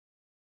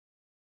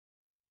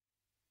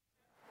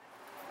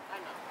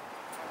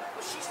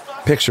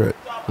Picture it.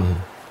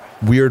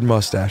 Weird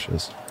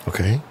mustaches.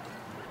 Okay.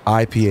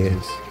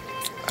 IPAs.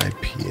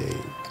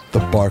 IPA. The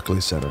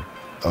Barclays Center.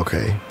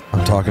 Okay.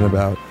 I'm talking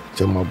about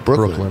Talking about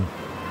Brooklyn.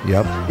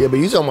 Yep. Yeah, but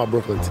you talking about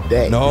Brooklyn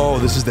today. No,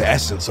 this is the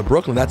essence of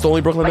Brooklyn. That's the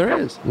only Brooklyn there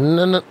is.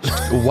 No.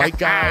 White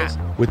guys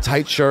with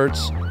tight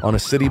shirts on a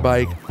city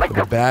bike with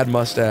a bad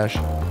mustache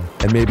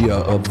and maybe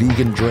a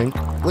vegan drink.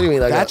 What do you mean?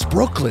 Like That's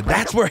Brooklyn.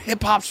 That's where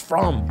hip hop's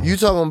from. You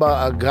talking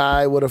about a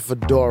guy with a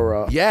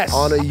fedora Yes.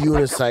 on a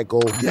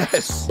unicycle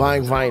Yes.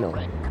 buying vinyl.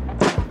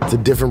 It's a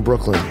different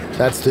Brooklyn.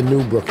 That's the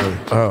new Brooklyn.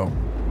 Oh.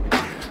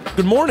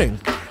 Good morning.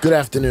 Good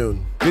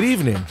afternoon. Good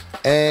evening.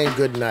 And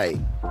good night.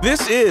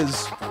 This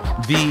is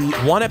the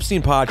Juan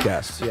Epstein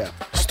podcast. Yeah.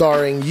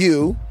 Starring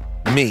you,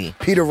 Me.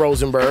 Peter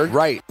Rosenberg.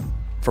 Right.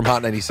 From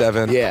Hot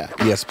 97. Yeah.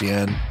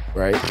 ESPN.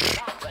 Right.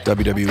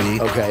 WWE.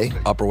 Okay.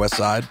 Upper West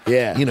Side.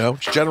 Yeah. You know,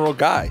 just general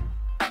guy.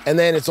 And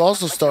then it's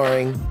also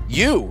starring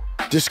You.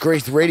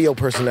 disgraced radio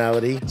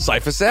personality,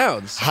 Cypher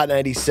Sounds. Hot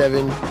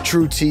 97,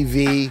 True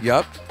TV,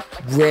 Yup.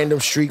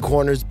 random street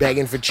corners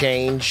begging for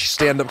change,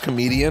 Stand-up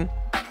comedian.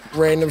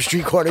 random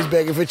street corners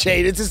begging for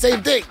change. It's the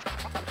same thing.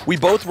 We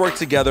both worked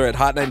together at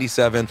Hot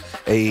 97,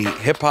 a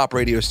hip-hop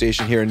radio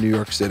station here in New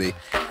York City,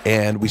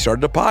 and we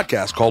started a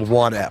podcast called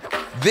Juan Ep.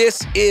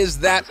 This is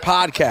that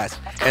podcast,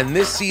 and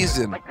this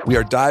season, we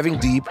are diving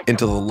deep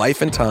into the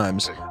life and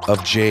times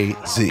of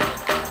Jay-Z.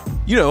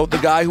 You know, the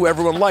guy who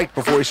everyone liked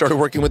before he started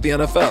working with the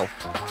NFL.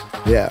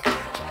 Yeah.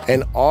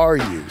 And are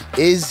you,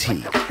 is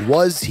he,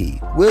 was he,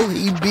 will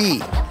he be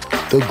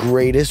the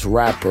greatest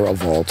rapper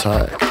of all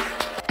time?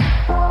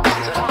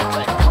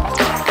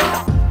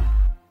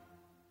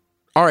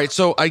 All right,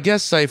 so I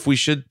guess, Saif, we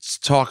should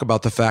talk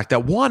about the fact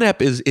that Juan Ep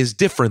is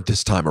different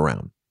this time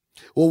around.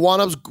 Well,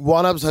 One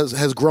Ups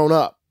has grown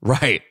up.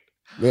 Right.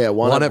 Yeah,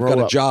 Juan Ep got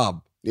a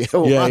job. Yeah,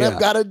 One Up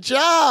got a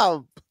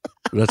job.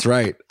 That's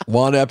right.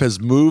 Juan Ep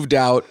has moved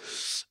out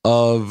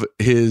of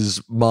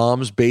his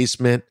mom's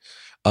basement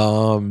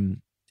in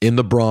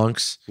the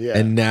Bronx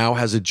and now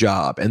has a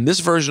job. And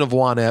this version of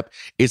Juan Ep,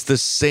 it's the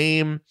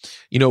same,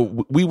 you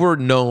know, we were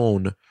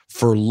known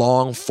for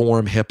long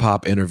form hip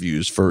hop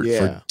interviews,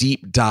 for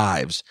deep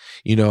dives,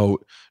 you know,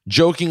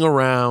 joking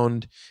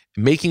around,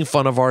 making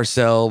fun of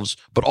ourselves,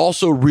 but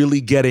also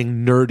really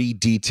getting nerdy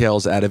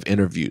details out of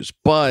interviews.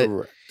 But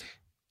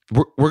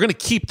we're going to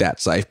keep that,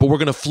 Saif, but we're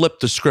going to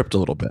flip the script a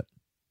little bit.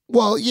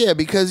 Well, yeah,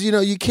 because, you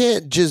know, you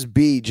can't just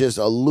be just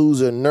a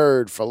loser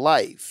nerd for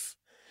life.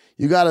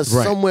 You got to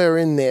somewhere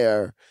in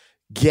there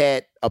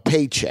get a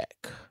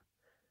paycheck.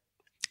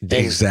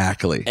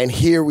 Exactly. And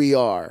here we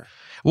are.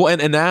 Well,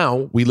 and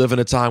now we live in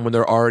a time when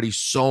there are already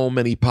so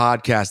many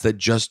podcasts that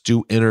just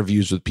do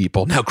interviews with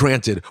people. Now,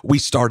 granted, we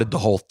started the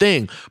whole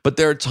thing, but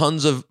there are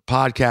tons of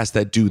podcasts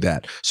that do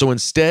that. So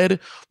instead,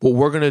 what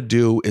we're going to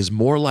do is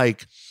more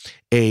like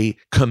a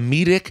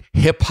comedic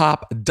hip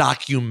hop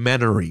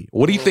documentary.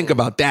 What do you think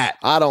about that?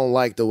 I don't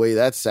like the way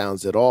that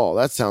sounds at all.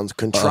 That sounds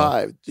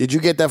contrived. Did you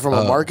get that from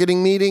a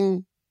marketing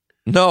meeting?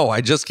 No,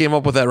 I just came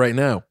up with that right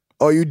now.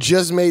 Oh, you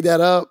just made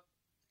that up?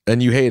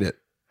 And you hate it.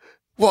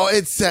 Well,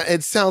 it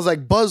sounds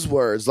like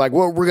buzzwords. Like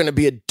we're going to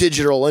be a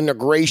digital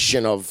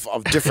integration of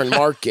different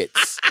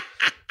markets.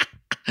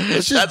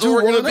 Let's just That's do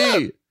what we're One going to Up.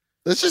 be.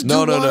 Let's just do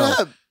One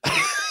Up.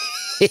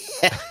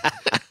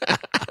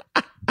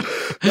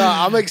 No,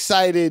 I'm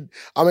excited.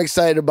 I'm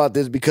excited about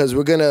this because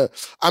we're gonna.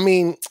 I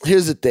mean,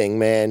 here's the thing,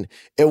 man.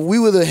 If we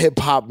were the hip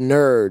hop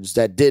nerds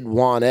that did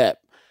Juan Ep,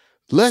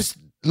 let's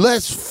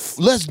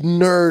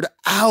nerd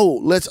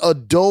out. Let's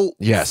adult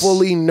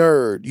fully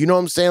nerd. You know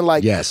what I'm saying?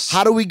 Like,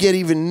 how do we get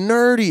even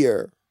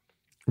nerdier?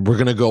 We're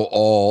going to go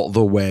all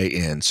the way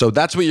in. So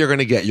that's what you're going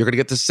to get. You're going to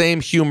get the same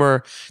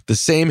humor, the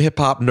same hip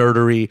hop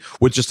nerdery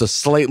with just a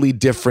slightly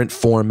different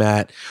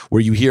format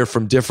where you hear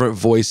from different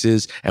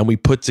voices and we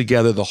put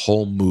together the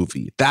whole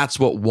movie. That's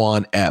what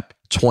Juan Ep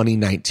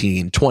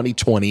 2019,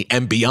 2020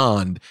 and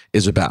beyond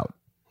is about.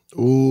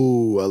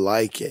 Ooh, I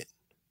like it.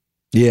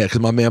 Yeah,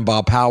 because my man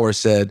Bob Power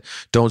said,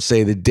 don't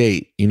say the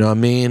date. You know what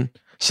I mean?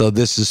 So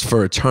this is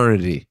for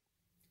eternity.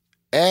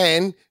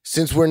 And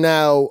since we're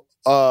now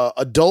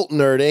adult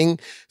nerding,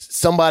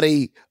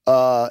 somebody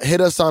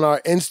hit us on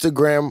our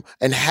Instagram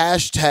and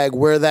hashtag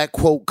where that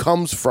quote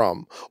comes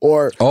from,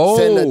 or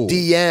send a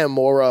DM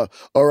or a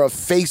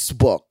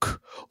Facebook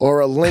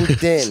or a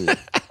LinkedIn.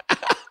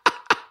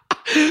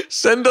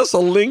 Send us a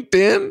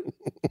LinkedIn.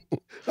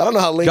 I don't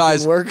know how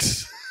LinkedIn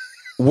works.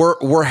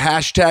 We're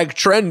hashtag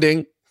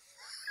trending.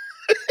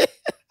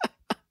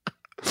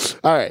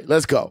 All right,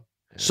 let's go.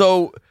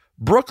 So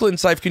Brooklyn,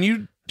 Saif, can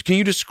you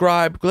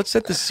describe? Let's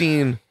set the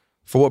scene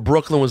for what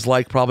Brooklyn was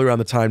like probably around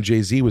the time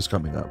Jay-Z was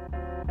coming up.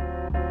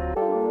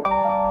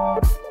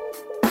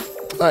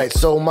 All right,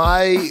 so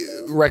my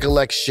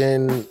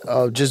recollection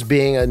of just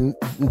being a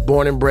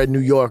born and bred New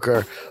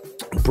Yorker,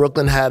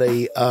 Brooklyn had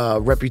a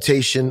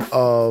reputation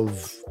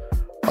of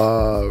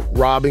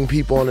robbing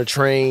people on the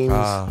trains.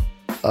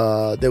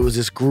 There was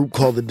this group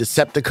called the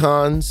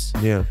Decepticons.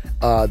 Yeah.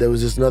 There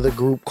was this another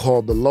group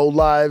called the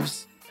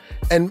Lowlives.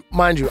 And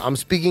mind you, I'm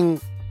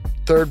speaking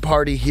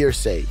third-party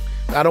hearsay.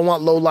 I don't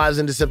want Low Lives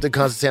and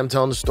Decepticons to say I'm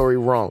telling the story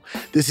wrong.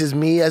 This is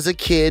me as a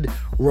kid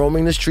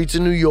roaming the streets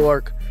of New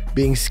York,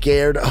 being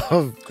scared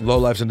of Low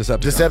Lives and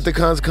Decepticons.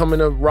 Decepticons coming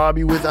to rob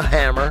you with a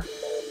hammer.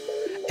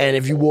 And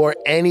if you wore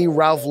any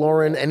Ralph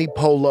Lauren, any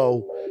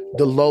polo,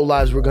 the Low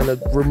Lives were going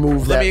to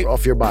remove that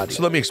off your body.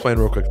 So let me explain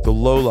real quick. The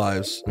Low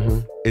Lives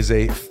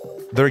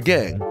they're a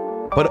gang.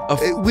 But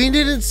we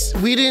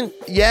didn't,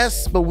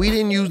 yes, but we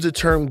didn't use the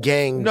term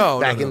gang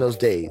back in those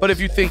days. But if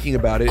you're thinking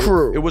about it,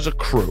 crew. It was a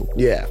crew.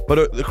 Yeah.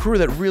 But the crew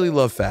that really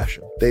loved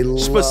fashion. They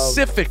loved...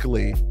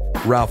 Specifically,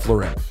 Ralph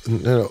Lauren.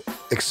 No,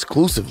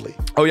 exclusively.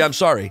 Oh, yeah, I'm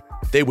sorry.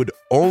 They would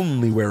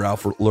only wear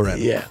Ralph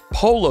Lauren. Yeah.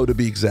 Polo, to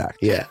be exact.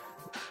 Yeah.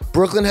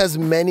 Brooklyn has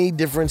many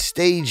different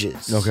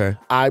stages. Okay.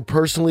 I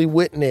personally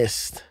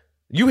witnessed...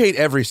 You hate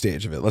every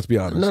stage of it, let's be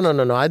honest.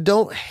 No. I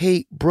don't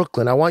hate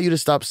Brooklyn. I want you to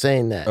stop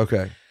saying that.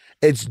 Okay.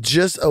 It's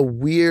just a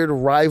weird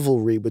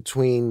rivalry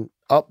between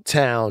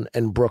Uptown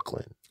and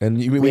Brooklyn. And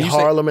you mean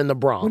Harlem and the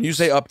Bronx. When you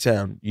say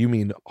Uptown, you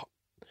mean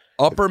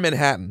Upper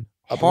Manhattan,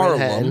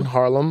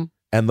 Harlem,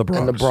 and the Bronx.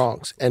 And the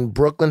Bronx. And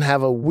Brooklyn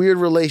have a weird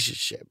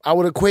relationship. I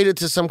would equate it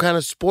to some kind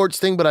of sports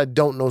thing, but I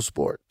don't know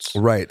sports.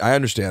 Right, I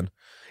understand.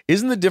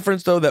 Isn't the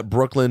difference, though, that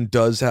Brooklyn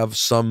does have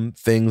some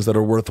things that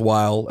are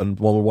worthwhile and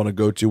one would want to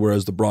go to,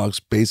 whereas the Bronx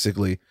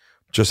basically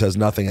just has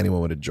nothing anyone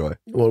would enjoy?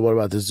 Well, what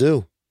about the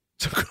zoo?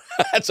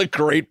 That's a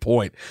great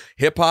point.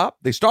 Hip-hop,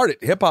 they started.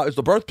 Hip-hop is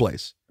the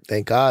birthplace.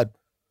 Thank God.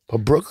 But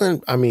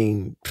Brooklyn, I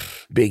mean,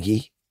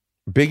 Biggie.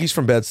 Biggie's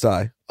from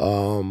Bed-Stuy.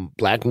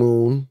 Black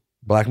Moon.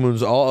 Black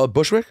Moon's all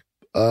Bushwick?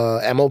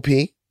 MOP.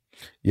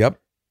 Yep.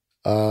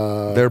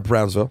 They're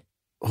Brownsville.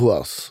 Who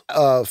else?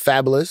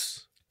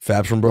 Fabulous.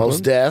 Fab's from Brooklyn.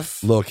 Mos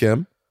Def. Lil'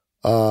 Kim.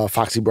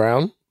 Foxy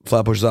Brown.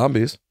 Flatbush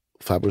Zombies.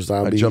 Flatbush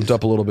Zombies. I jumped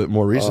up a little bit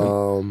more recent.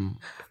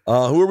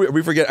 Who are we?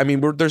 We forget. I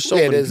mean, there's so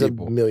many people. There's a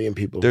million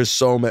people. There's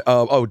so many.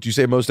 Do you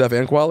say Mos Def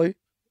and Kweli?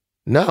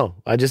 No,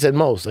 I just said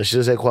Mos. I should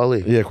have said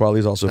Kweli. Yeah,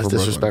 Kweli's also from Brooklyn.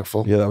 That's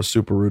disrespectful. Yeah, that was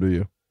super rude of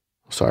you.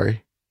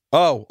 Sorry.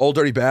 Oh, Old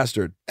Dirty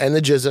Bastard. And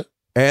the Jizza.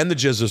 And the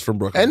Jizza's from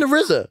Brooklyn. And the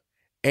RZA.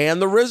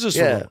 And the RZA's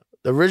from Brooklyn.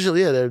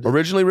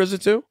 Originally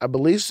RZA too? I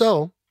believe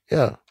so.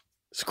 Yeah.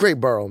 It's a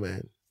great borough,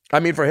 man. I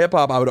mean, for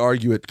hip-hop, I would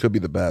argue it could be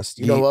the best.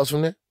 You know who else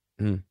from there?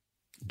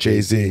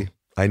 Jay-Z.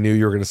 I knew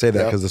you were going to say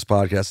that because this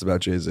podcast is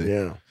about Jay-Z.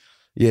 Yeah.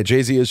 Yeah,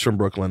 Jay-Z is from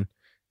Brooklyn.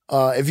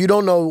 If you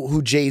don't know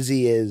who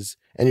Jay-Z is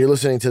and you're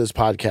listening to this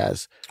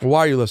podcast... Why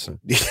are you listening?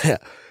 Yeah.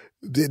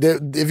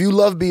 If you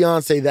love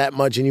Beyonce that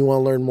much and you want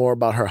to learn more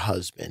about her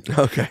husband...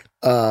 Okay.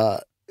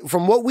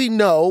 From what we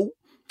know,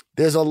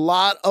 there's a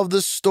lot of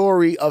the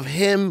story of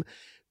him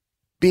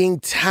being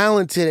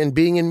talented and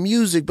being in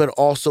music, but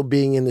also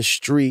being in the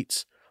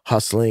streets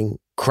hustling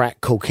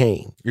crack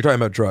cocaine. You're talking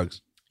about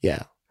drugs?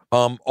 Yeah.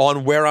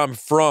 On Where I'm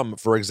From,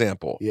 for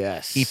example.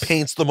 Yes. He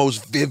paints the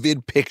most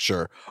vivid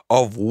picture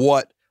of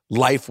what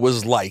life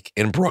was like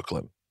in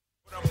Brooklyn.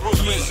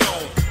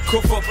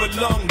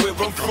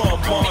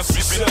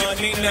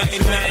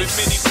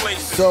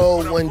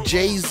 So when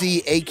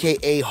Jay-Z,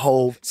 a.k.a.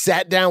 Hov,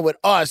 sat down with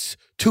us,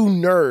 two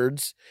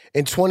nerds,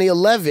 in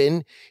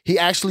 2011, he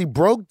actually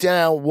broke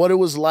down what it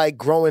was like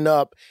growing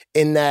up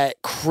in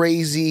that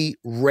crazy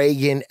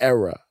Reagan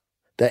era,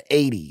 the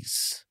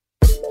 80s.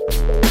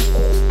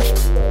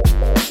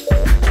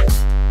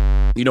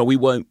 You know, we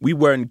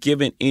weren't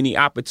given any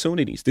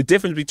opportunities. The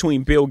difference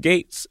between Bill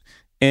Gates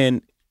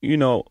and,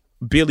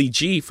 Billy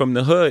G from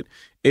the hood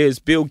is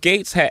Bill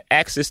Gates had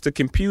access to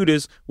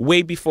computers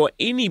way before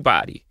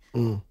anybody.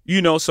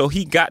 So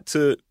he got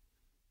to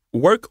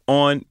work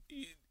on,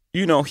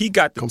 he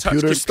got to touch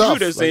computers stuff,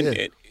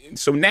 and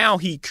so now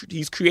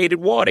he's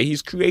created water.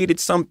 He's created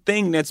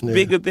something that's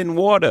bigger than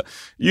water,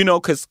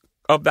 because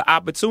of the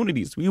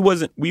opportunities. We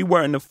wasn't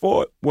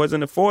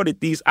afforded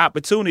these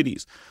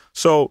opportunities.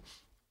 So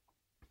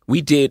we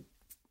did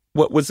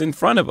what was in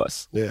front of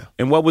us. Yeah.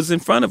 And what was in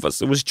front of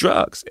us, it was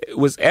drugs. It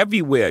was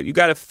everywhere. You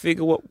got to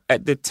figure what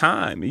at the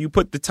time. You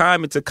put the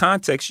time into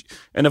context.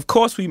 And of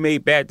course we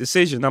made bad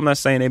decisions. I'm not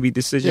saying every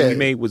decision we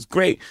made was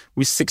great.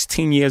 We're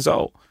 16 years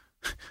old.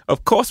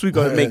 Of course we're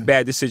going to make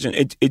bad decisions.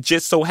 It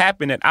just so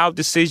happened that our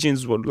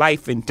decisions were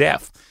life and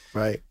death.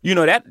 Right.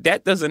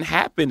 That doesn't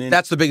happen.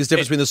 That's the biggest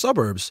difference between the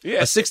suburbs. Yeah.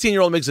 A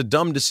 16-year-old makes a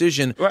dumb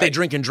decision. Right. They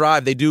drink and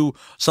drive. They do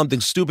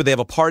something stupid. They have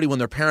a party when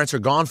their parents are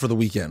gone for the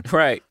weekend.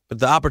 Right. But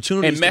the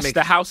opportunities and mess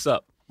the house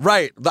up.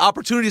 Right. The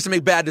opportunities to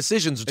make bad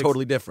decisions are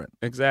totally different.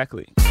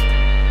 Exactly.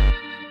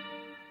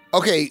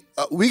 Okay,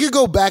 we could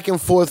go back and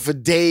forth for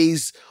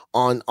days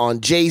on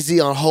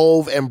Jay-Z, on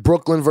Hov, and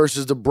Brooklyn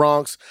versus the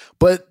Bronx.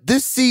 But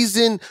this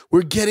season,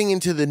 we're getting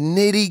into the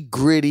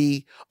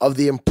nitty-gritty of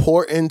the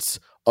importance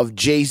of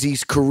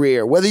Jay-Z's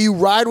career. Whether you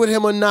ride with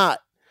him or not,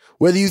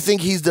 whether you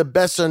think he's the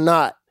best or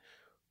not,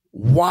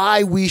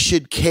 why we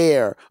should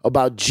care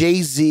about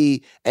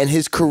Jay-Z and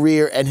his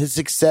career and his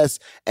success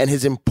and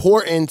his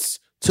importance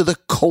to the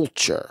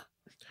culture.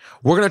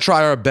 We're going to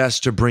try our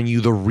best to bring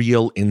you the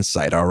real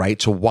insight, all right,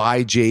 to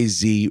why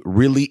Jay-Z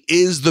really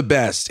is the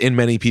best in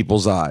many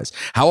people's eyes.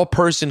 How a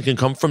person can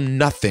come from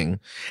nothing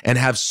and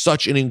have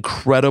such an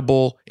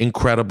incredible,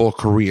 incredible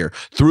career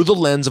through the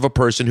lens of a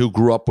person who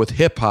grew up with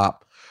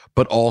hip-hop,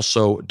 but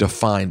also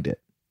defined it.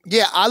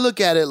 Yeah, I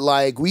look at it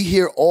like we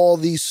hear all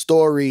these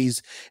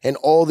stories and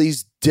all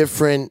these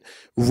different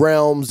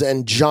realms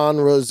and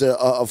genres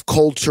of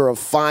culture, of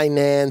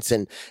finance,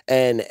 and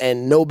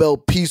Nobel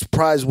Peace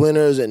Prize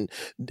winners and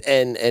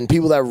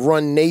people that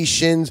run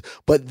nations.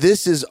 But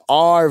this is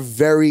our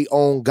very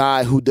own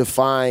guy who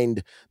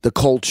defined the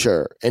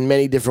culture in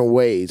many different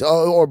ways,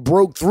 or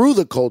broke through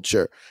the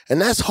culture,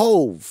 and that's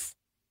Hov.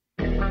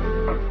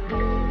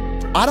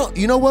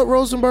 You know what,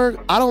 Rosenberg?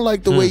 I don't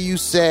like the way you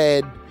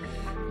said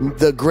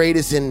the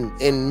greatest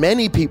in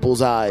many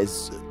people's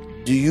eyes.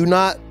 Do you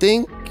not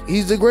think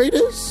he's the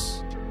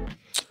greatest?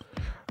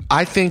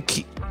 I think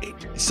he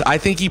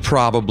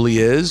probably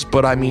is,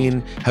 but I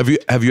mean, have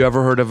you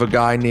ever heard of a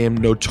guy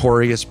named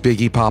Notorious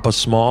Biggie Papa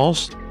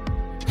Smalls?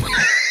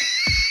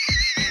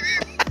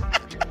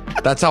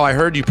 That's how I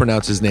heard you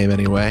pronounce his name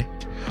anyway.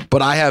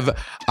 But I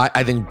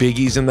think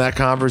Biggie's in that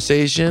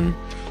conversation.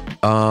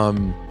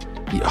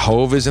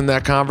 Hov is in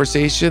that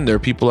conversation. There are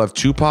people who have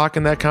Tupac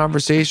in that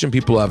conversation.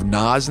 People who have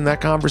Nas in that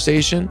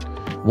conversation.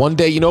 One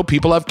day,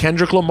 people have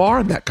Kendrick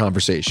Lamar in that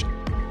conversation.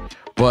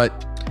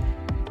 But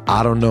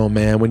I don't know,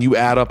 man. When you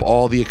add up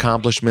all the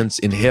accomplishments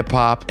in hip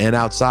hop and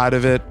outside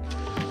of it,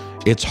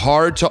 it's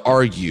hard to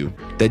argue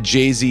that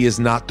Jay-Z is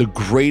not the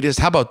greatest.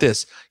 How about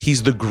this?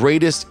 He's the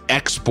greatest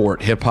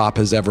export hip hop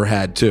has ever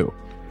had too,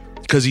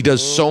 because he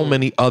does so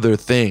many other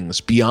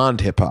things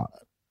beyond hip hop.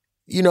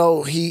 He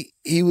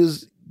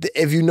was.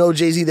 If you know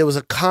Jay-Z, there was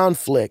a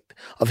conflict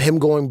of him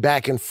going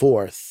back and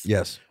forth.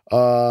 Yes.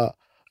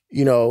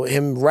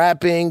 Him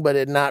rapping, but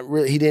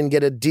he didn't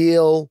get a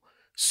deal.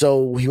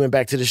 So he went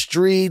back to the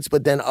streets,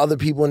 but then other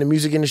people in the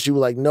music industry were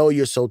like, no,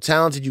 you're so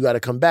talented, you got to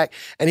come back.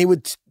 And he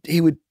would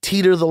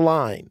teeter the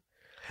line.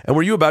 And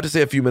were you about to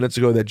say a few minutes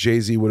ago that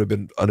Jay-Z would have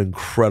been an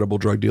incredible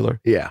drug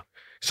dealer? Yeah.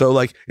 So,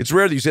 it's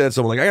rare that you say that to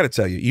someone. I got to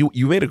tell you,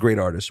 you made a great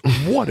artist.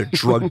 What a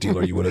drug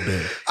dealer you would have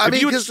been.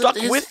 If you had stuck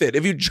with it.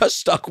 If you just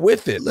stuck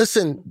with it.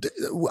 Listen,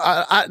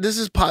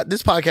 this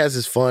podcast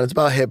is fun. It's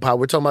about hip hop.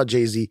 We're talking about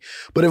Jay-Z.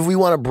 But if we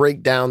want to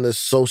break down the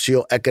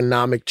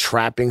socioeconomic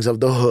trappings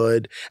of the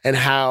hood and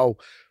how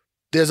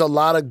there's a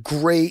lot of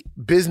great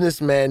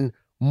businessmen,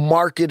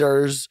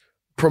 marketers,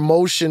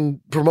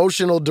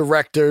 promotional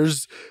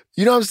directors,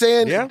 you know what I'm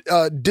saying? Yeah.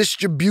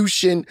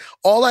 Distribution,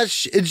 all that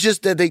it's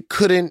just that they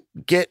couldn't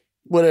get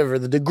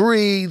the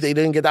degree, they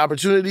didn't get the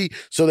opportunity,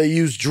 so they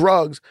used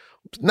drugs.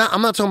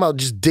 I'm not talking about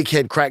just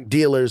dickhead crack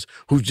dealers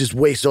who just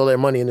waste all their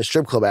money in the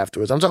strip club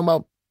afterwards. I'm talking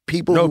about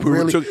people who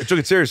really took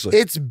it seriously.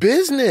 It's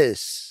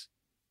business.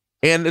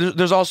 And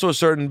there's also a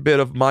certain bit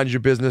of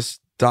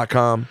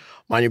mindyourbusiness.com.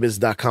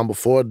 Mindyourbusiness.com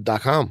before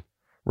 .com.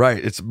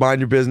 Right. It's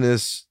mind your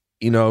business,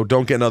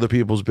 don't get in other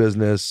people's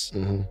business.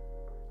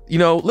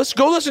 Mm-hmm. Let's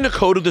go listen to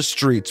Code of the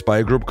Streets by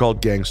a group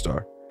called Gang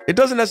Starr. It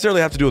doesn't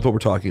necessarily have to do with what we're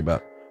talking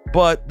about,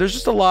 but there's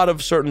just a lot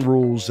of certain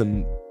rules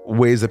and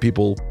ways that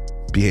people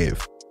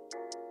behave.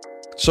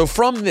 So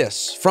from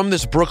this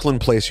Brooklyn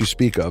place you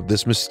speak of,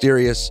 this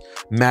mysterious,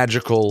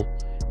 magical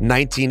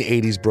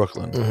 1980s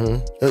Brooklyn.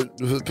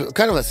 Mm-hmm.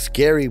 Kind of a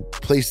scary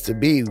place to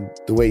be,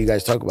 the way you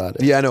guys talk about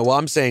it. Yeah, I know. Well,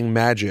 I'm saying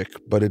magic,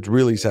 but it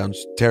really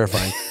sounds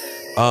terrifying.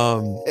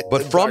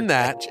 But from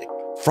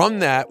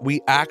that,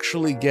 we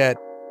actually get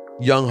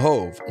Young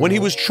Hov when he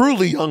was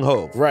truly Young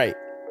Hov. Right.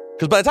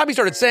 Because by the time he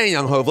started saying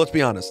Young Hov, let's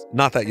be honest,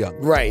 not that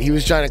young. Right. He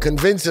was trying to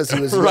convince us he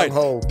was right. Young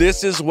Hov.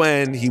 This is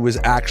when he was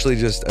actually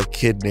just a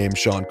kid named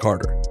Sean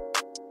Carter.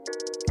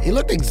 He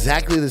looked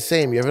exactly the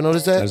same. You ever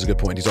notice that? That's a good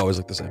point. He's always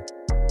looked the same.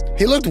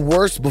 He looked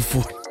worse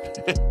before.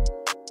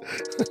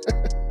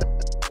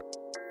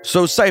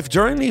 So, Syph,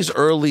 during these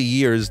early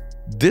years,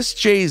 this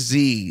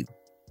Jay-Z,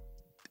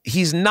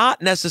 he's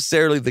not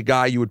necessarily the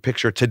guy you would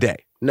picture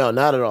today. No,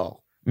 not at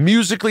all.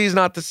 Musically, he's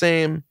not the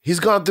same. He's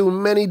gone through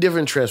many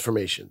different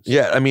transformations.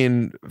 Yeah, I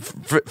mean,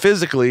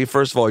 physically,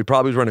 first of all, he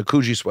probably was wearing a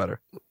Coogee sweater.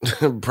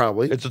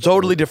 Probably. It's a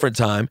totally different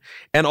time.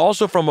 And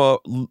also from a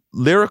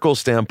lyrical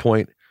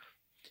standpoint,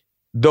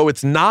 though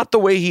it's not the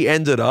way he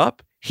ended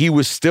up, he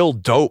was still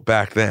dope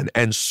back then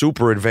and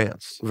super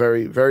advanced.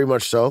 Very, very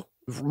much so.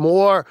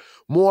 More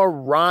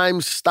rhyme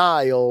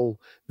style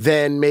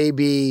than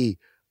maybe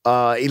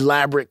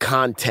elaborate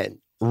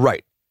content.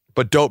 Right.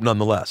 But dope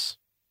nonetheless.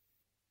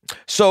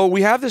 So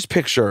we have this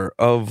picture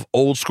of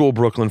old school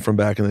Brooklyn from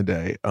back in the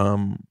day.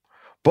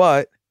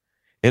 But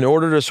in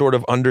order to sort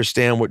of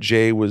understand what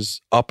Jay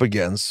was up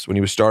against when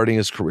he was starting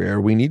his career,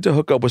 we need to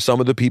hook up with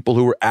some of the people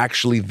who were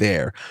actually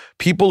there.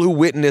 People who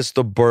witnessed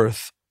the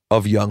birth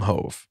of Young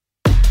Hov.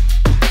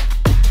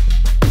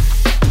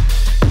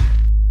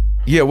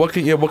 Yeah, what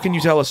can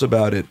you tell us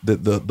about it?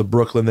 The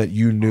Brooklyn that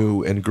you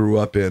knew and grew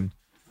up in.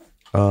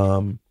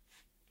 What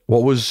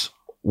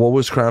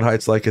was Crown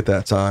Heights like at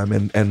that time?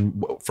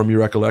 And from your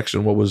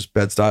recollection, what was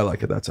Bed-Stuy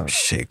like at that time?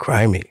 Shit,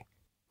 grimy.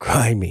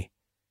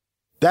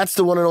 That's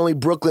the one and only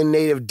Brooklyn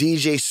native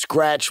DJ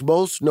Scratch,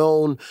 most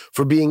known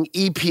for being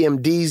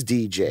EPMD's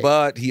DJ.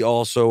 But he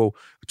also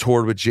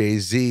toured with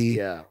Jay-Z,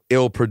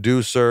 Ill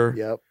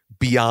Producer,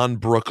 Beyond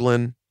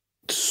Brooklyn.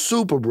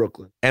 Super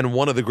Brooklyn. And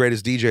one of the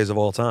greatest DJs of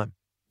all time.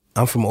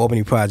 I'm from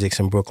Albany Projects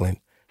in Brooklyn.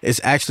 It's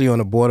actually on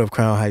the border of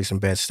Crown Heights and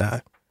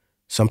Bed-Stuy.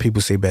 Some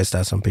people say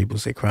Bed-Stuy, some people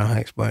say Crown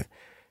Heights, but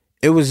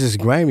it was just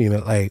grimy.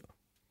 Like,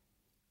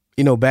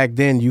 you know, back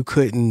then you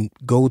couldn't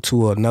go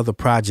to another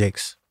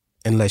projects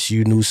unless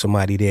you knew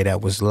somebody there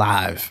that was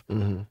live,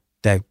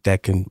 that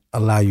can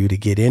allow you to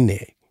get in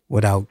there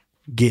without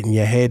getting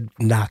your head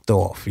knocked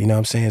off. You know what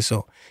I'm saying?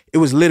 So it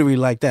was literally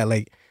like that.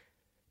 Like,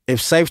 if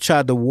Syph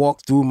tried to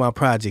walk through my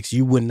projects,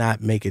 you would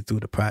not make it through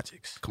the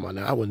projects. Come on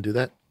now, I wouldn't do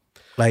that.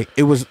 Like,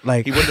 it was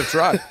like... He wouldn't have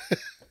tried.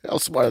 I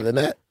was smarter than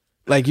that.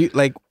 Like,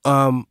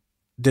 the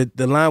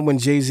line when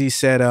Jay-Z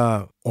said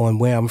on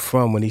Where I'm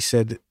From, when he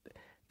said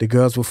the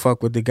girls will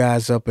fuck with the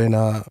guys up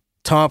in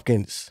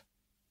Tompkins,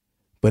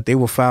 but they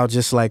will foul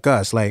just like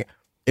us. Like,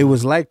 it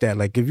was like that.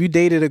 Like, if you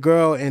dated a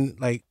girl in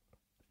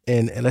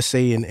let's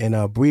say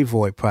in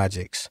Brevoort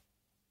projects,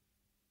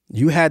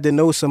 you had to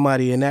know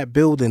somebody in that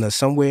building or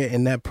somewhere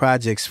in that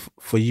projects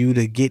for you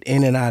to get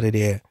in and out of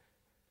there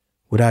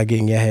without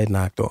getting your head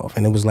knocked off.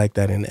 And it was like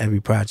that in every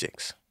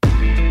projects.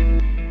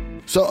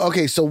 So,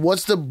 okay, so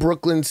what's the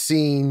Brooklyn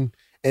scene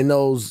in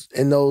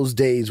those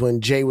days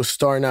when Jay was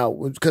starting out?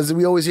 Because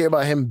we always hear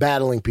about him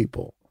battling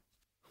people.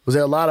 Was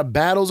there a lot of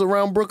battles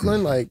around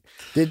Brooklyn? Like,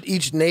 did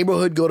each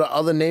neighborhood go to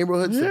other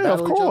neighborhoods? Yeah,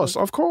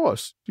 of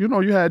course. You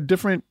know, you had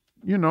different.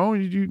 You know,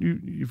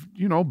 you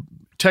know.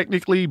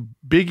 Technically,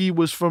 Biggie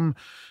was from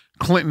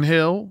Clinton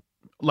Hill,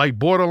 like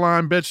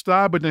borderline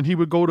Bed-Stuy, but then he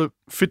would go to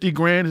 50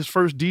 Grand, his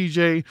first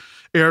DJ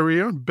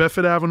area,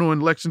 Bedford Avenue in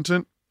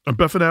Lexington,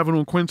 Bedford Avenue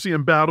in Quincy,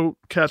 and battled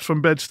cats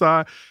from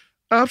Bed-Stuy.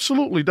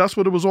 Absolutely, that's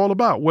what it was all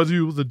about. Whether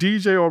you was a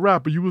DJ or a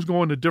rapper, you was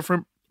going to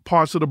different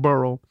parts of the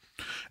borough,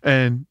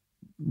 and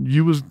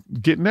you was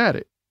getting at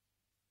it.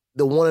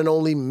 The one and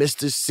only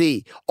Mr.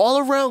 C, all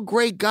around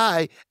great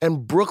guy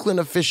and Brooklyn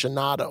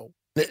aficionado.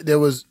 There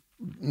was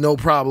no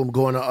problem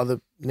going to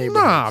other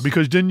neighborhoods. Nah,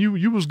 because then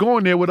you was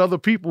going there with other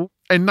people,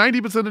 and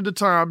 90% of the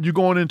time you're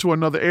going into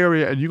another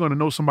area and you're going to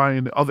know somebody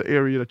in the other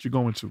area that you're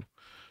going to.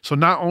 So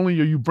not only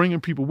are you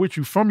bringing people with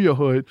you from your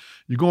hood,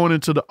 you're going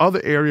into the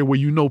other area where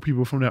you know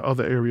people from that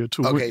other area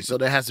too. Okay, so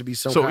there has to be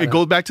some. So it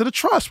goes back to the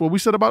trust. What I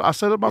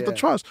said about the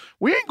trust.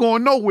 We ain't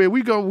going nowhere.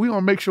 We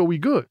gonna make sure we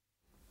good.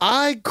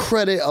 I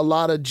credit a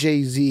lot of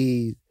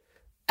Jay-Z's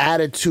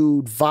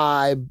attitude,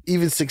 vibe,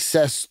 even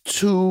success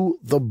to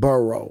the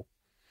borough.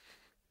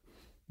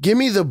 Give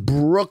me the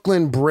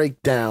Brooklyn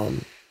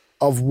breakdown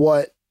of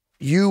what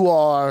you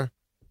are,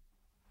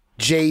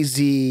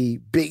 Jay-Z,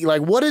 Big.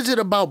 Like, what is it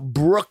about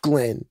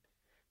Brooklyn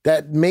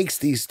that makes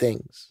these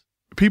things?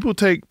 People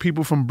take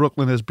people from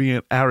Brooklyn as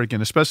being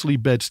arrogant, especially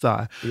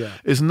Bed-Stuy. Yeah.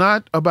 It's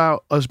not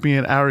about us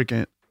being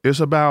arrogant. It's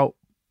about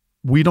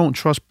we don't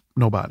trust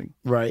nobody.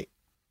 Right.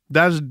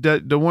 That's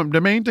the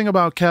main thing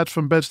about cats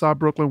from Bed-Stuy,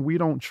 Brooklyn. We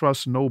don't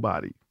trust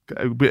nobody.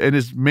 And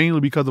it's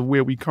mainly because of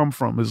where we come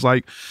from. It's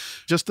like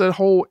just that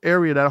whole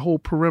area, that whole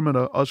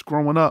perimeter, us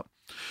growing up,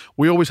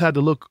 we always had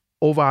to look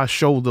over our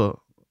shoulder,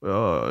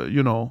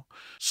 you know.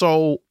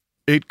 So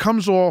it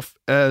comes off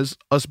as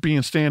us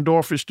being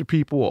standoffish to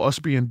people or us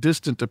being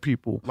distant to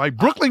people. Like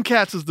Brooklyn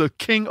Cats is the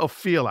king of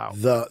feel out.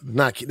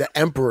 The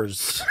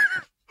emperors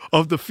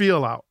of the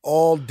feel out.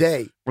 All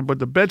day. But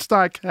the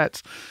Bed-Stuy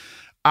Cats,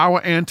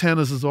 our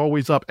antennas is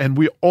always up, and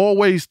we're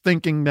always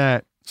thinking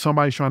that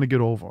somebody's trying to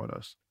get over on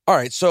us. All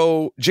right,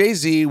 so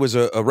Jay-Z was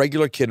a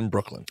regular kid in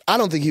Brooklyn. I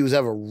don't think he was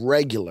ever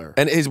regular.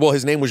 And his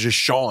name was just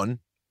Sean.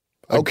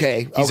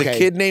 Okay. He's a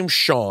kid named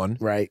Sean.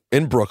 Right.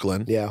 In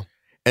Brooklyn. Yeah.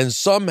 And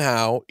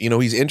somehow, you know,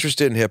 he's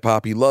interested in hip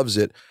hop. He loves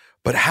it.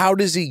 But how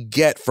does he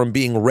get from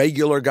being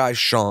regular guy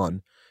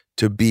Sean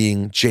to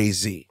being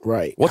Jay-Z?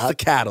 Right. What's the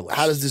catalyst?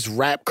 How does this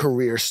rap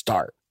career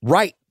start?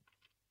 Right.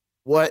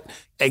 What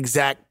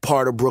exact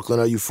part of Brooklyn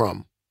are you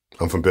from?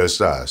 I'm from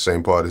Bed-Stuy,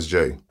 same part as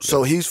Jay.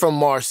 So he's from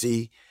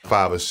Marcy.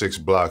 5 or 6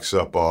 blocks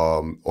up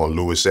on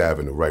Lewis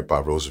Avenue, right by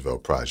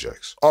Roosevelt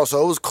Projects. Oh,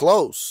 so it was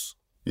close.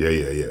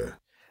 Yeah.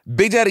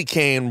 Big Daddy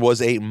Kane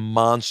was a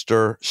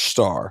monster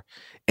star.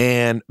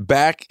 And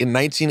back in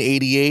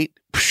 1988,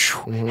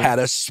 had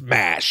a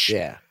smash.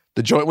 Yeah.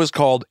 The joint was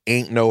called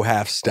Ain't No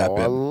Half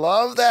Steppin'. I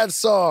love that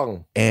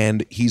song.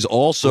 And he's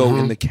also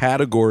in the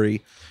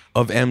category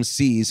of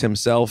MCs,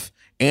 himself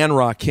and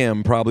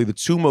Rakim, probably the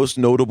two most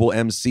notable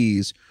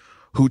MCs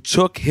who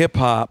took hip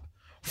hop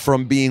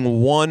from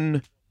being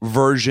one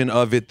version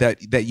of it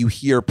that you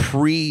hear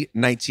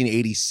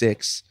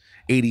pre-1986,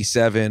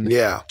 87,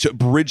 to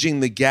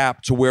bridging the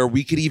gap to where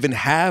we could even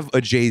have a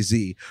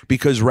Jay-Z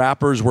because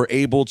rappers were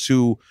able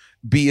to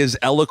be as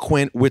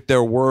eloquent with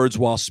their words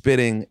while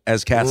spitting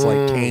as cats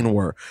like Kane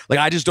were. Like,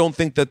 I just don't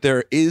think that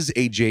there is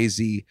a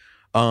Jay-Z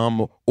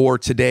or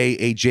today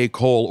a J.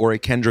 Cole or a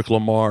Kendrick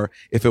Lamar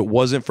if it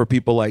wasn't for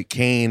people like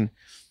Kane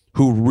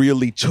who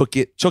really took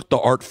the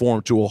art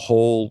form to a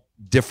whole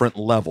different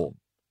level.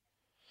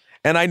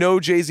 And I know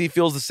Jay-Z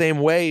feels the same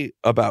way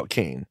about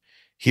Kane.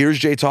 Here's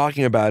Jay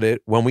talking about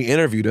it when we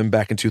interviewed him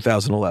back in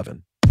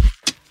 2011.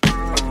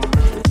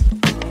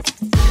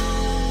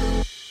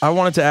 I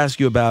wanted to ask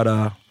you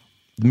about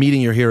meeting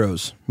your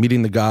heroes,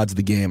 meeting the gods of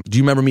the game. Do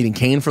you remember meeting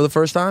Kane for the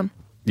first time?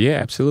 Yeah,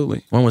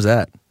 absolutely. When was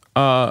that?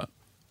 It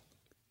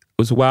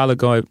was a while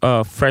ago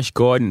at Fresh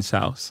Gordon's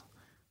house.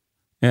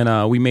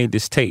 And we made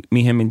this tape,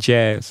 me, him, and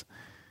Jazz.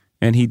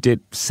 And he did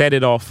Set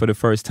It Off for the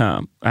first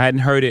time. I hadn't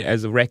heard it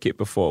as a record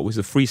before. It was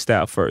a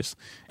freestyle first.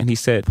 And he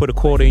said, put a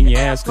quarter in your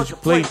ass because you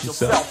played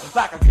yourself.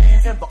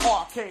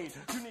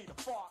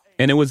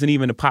 And it wasn't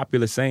even a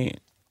popular saying.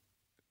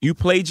 You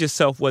played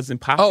yourself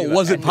wasn't popular. Oh,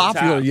 wasn't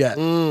popular yet.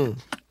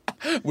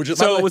 Which is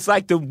so it was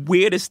like the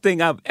weirdest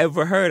thing I've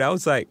ever heard. I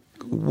was like,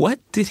 what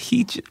did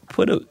he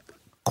put a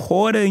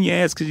quarter in your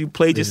ass because you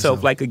played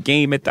yourself like a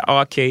game at the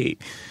arcade?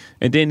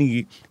 And then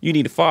you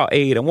need a fall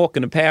aid and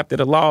walking the path that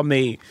the law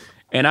made.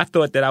 And I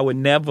thought that I would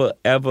never,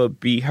 ever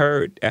be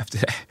heard after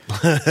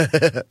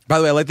that. By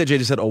the way, I like that Jay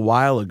just said a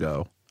while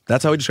ago.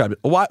 That's how he described it.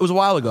 It was a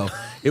while ago.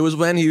 It was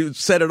when he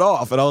set it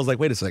off. And I was like,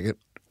 wait a second.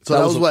 So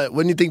that was what?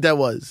 When do you think that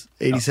was?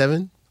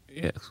 87?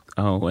 Yeah.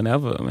 Oh,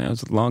 whenever, man. It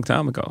was a long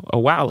time ago. A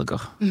while ago.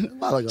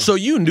 So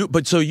you knew,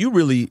 so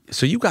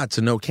you got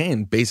to know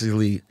Kane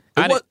basically.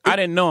 I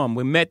didn't know him.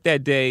 We met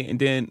that day, and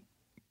then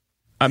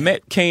I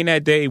met Kane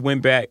that day,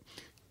 went back.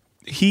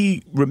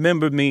 He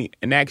remembered me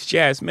and asked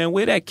Jazz, man,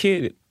 where that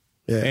kid?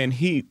 Yeah.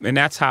 And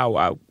that's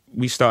how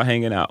we start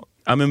hanging out.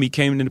 I remember he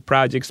came into the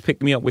projects,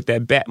 picked me up with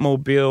that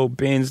Batmobile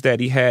Benz that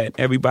he had.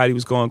 Everybody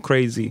was going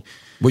crazy.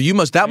 Well,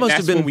 must have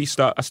been when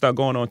I start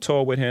going on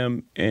tour with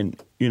him, and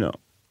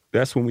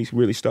that's when we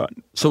really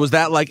started. So was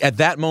that like at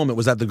that moment?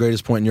 Was that the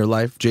greatest point in your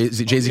life?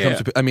 Jay-Z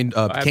comes.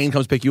 Kane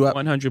comes pick you up.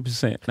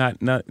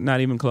 100%.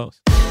 Not even close.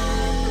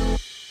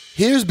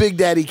 Here's Big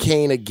Daddy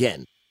Kane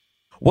again.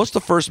 What's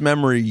the first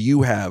memory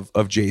you have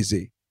of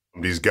Jay-Z?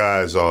 These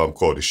guys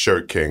called the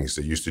Shirt Kings.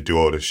 They used to do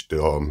all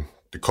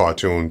the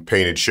cartoon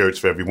painted shirts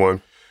for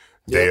everyone.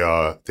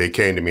 Yep. They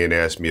came to me and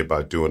asked me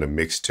about doing a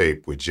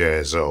mixtape with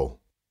Jaz-O.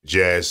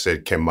 Jazz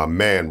said, "Can my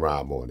man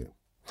rhyme on it?"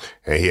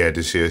 And he had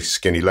this here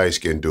skinny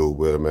light-skinned dude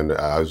with him, and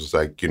I was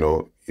like,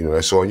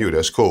 that's on you.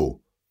 That's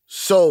cool.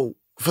 So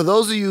for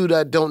those of you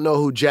that don't know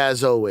who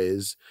Jaz-O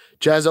is,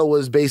 Jaz-O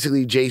was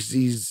basically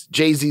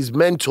Jay-Z's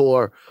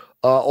mentor.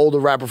 Older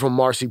rapper from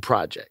Marcy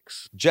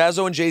Projects.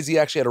 Jaz-O and Jay-Z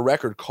actually had a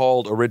record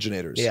called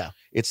Originators. Yeah.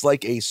 It's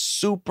like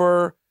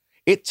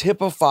it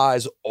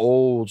typifies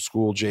old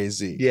school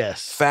Jay-Z.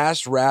 Yes.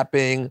 Fast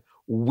rapping,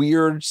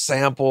 weird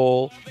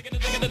sample.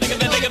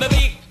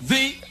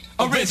 The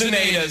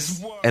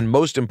Originators. And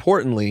most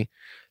importantly,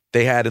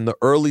 they had in the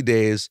early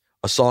days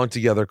a song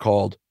together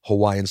called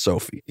Hawaiian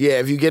Sophie. Yeah,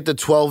 if you get the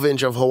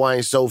 12-inch of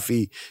Hawaiian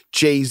Sophie,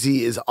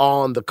 Jay-Z is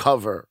on the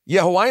cover.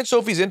 Yeah, Hawaiian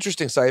Sophie's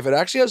interesting, Saif. It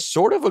actually has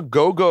sort of a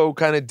go-go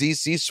kind of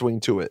DC swing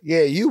to it.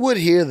 Yeah, you would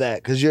hear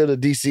that because you're the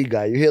DC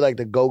guy. You hear like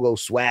the go-go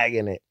swag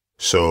in it.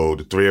 So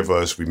the three of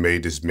us, we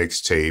made this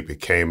mixtape.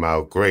 It came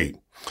out great.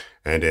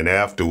 And then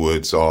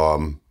afterwards,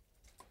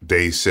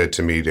 they said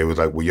to me, they was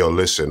like, well, yo,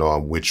 listen,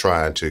 we're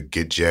trying to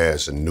get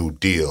Jazz a new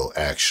deal,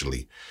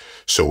 actually.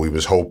 So we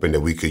was hoping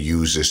that we could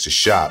use this to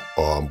shop.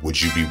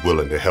 Would you be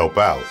willing to help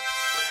out?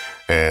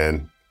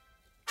 And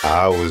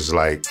I was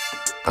like,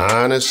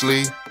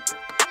 honestly,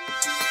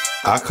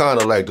 I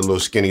kind of like the little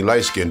skinny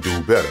light-skinned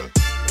dude better.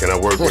 Can I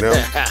work with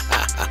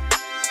him?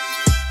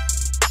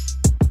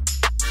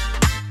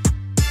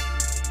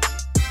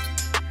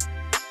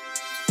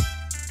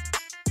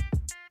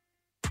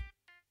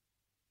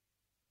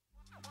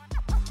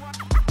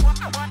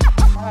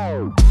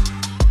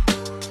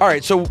 All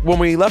right, so when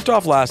we left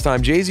off last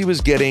time, Jay-Z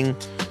was getting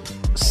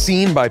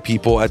seen by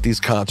people at these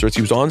concerts.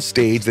 He was on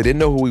stage. They didn't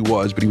know who he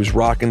was, but he was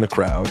rocking the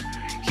crowd.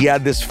 He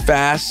had this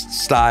fast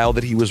style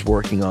that he was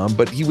working on,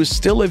 but he was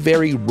still a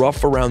very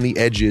rough around the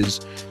edges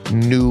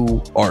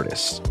new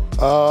artist.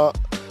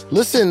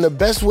 Listen, the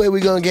best way we're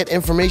going to get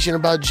information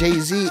about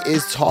Jay-Z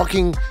is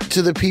talking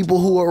to the people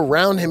who were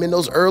around him in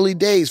those early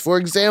days. For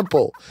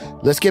example,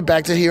 let's get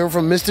back to hearing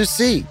from Mr.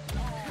 C.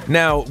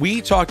 Now,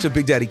 we talked to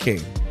Big Daddy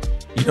Kane.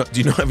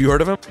 Have you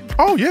heard of him?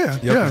 Oh yeah,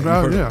 yeah.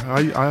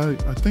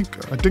 I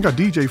think I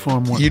DJ for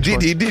him once. You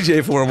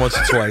DJ for him once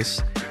or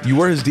twice. You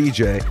were his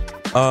DJ.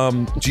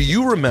 Do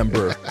you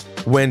remember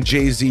when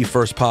Jay-Z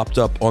first popped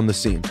up on the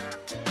scene?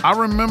 I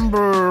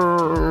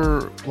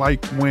remember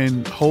like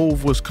when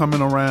Hove was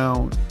coming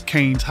around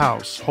Kane's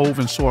house. Hove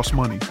and Sauce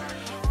Money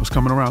was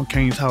coming around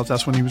Kane's house.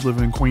 That's when he was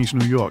living in Queens,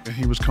 New York, and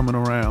he was coming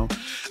around,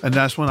 and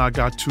that's when I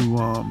got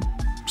to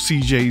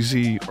see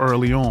Jay-Z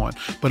early on,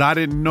 but I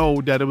didn't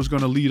know that it was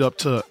going to lead up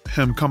to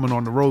him coming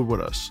on the road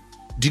with us.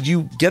 Did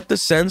you get the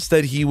sense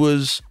that he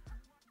was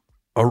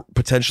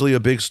potentially a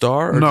big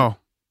star? No.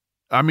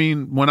 I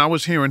mean, when I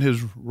was hearing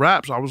his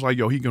raps, I was like,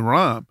 yo, he can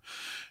rhyme.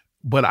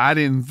 But I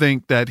didn't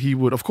think that he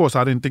would, of course,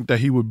 I didn't think that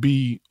he would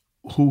be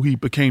who he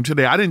became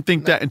today. I didn't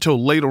think that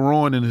until later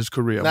on in his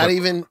career. Not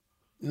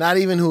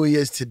even who he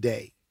is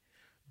today.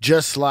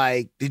 Just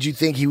like, did you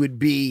think he would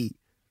be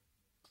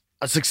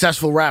a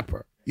successful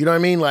rapper? You know what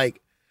I mean?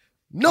 Like,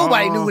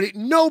 Nobody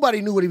knew what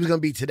he was going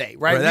to be today,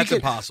 right? That's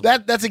impossible.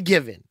 That's a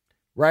given,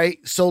 right?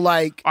 So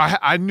like,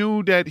 I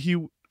knew that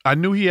I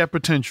knew he had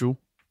potential,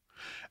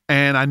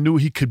 and I knew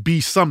he could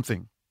be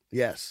something.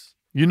 yes.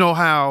 You know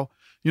how,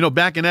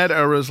 back in that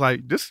era, it's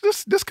like this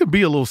could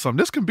be a little something.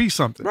 This could be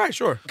something. Right,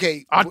 sure.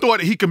 Okay. I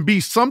thought he can be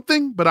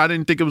something, but I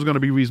didn't think it was going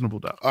to be reasonable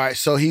doubt. All right.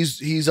 So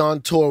he's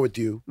on tour with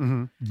you.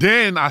 Mm-hmm.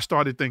 Then I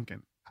started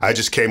thinking. I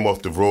just came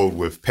off the road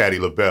with Patti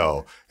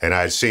LaBelle, and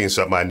I had seen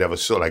something I never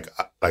saw.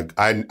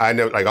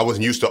 I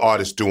wasn't used to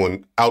artists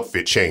doing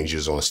outfit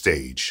changes on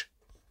stage.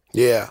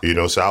 Yeah.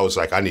 So I was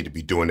like, I need to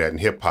be doing that in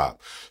hip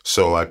hop.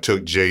 So I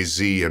took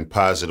Jay-Z and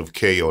Positive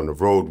K on the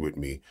road with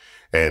me,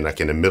 and like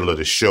in the middle of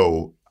the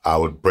show, I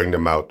would bring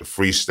them out to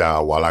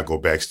freestyle while I go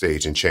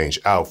backstage and change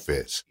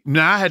outfits.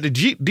 Now I had to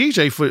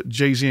DJ for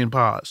Jay-Z and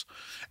Paz,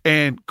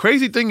 and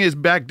crazy thing is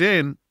back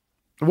then.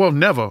 Well,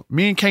 never.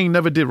 Me and Kane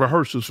never did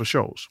rehearsals for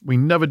shows. We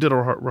never did a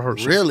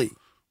rehearsal. Really?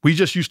 We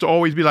just used to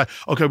always be like,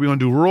 okay, we're going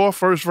to do Raw,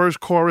 first verse,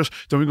 chorus,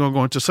 then we're going to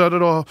go into Set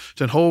It Off,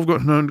 then Hove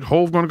going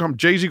to come,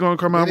 Jay-Z going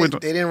to come out with...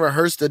 They didn't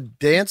rehearse the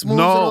dance moves?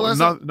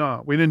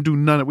 No, we didn't do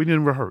none of it. We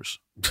didn't rehearse.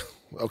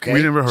 Okay. We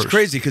didn't rehearse. It's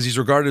crazy because he's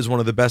regarded as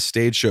one of the best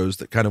stage shows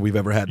that kind of we've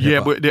ever had in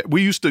hip-hop. but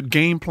we used to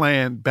game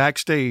plan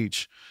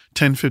backstage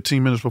 10,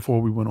 15 minutes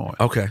before we went on.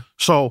 Okay.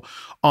 So,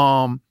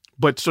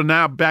 so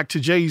now back to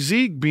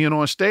Jay-Z being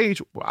on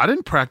stage. I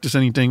didn't practice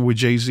anything with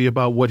Jay-Z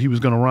about what he was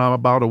going to rhyme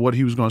about or what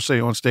he was going to say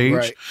on stage.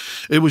 Right.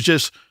 It was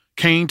just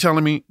Kane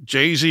telling me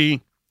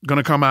Jay-Z going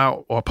to come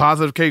out or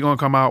Positive K going to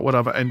come out,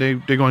 whatever, and they're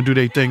going to do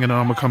their thing, and then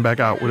I'm going to come back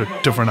out with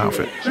a different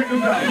outfit. Check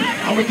this out.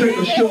 I'm going to take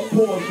a short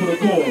pause for the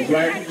chorus,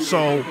 right?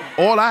 So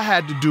all I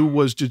had to do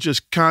was to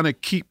just kind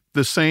of keep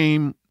the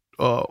same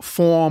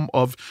form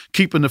of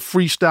keeping the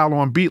freestyle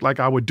on beat like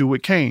I would do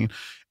with Kane,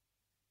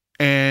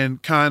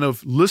 and kind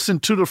of listen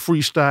to the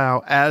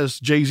freestyle as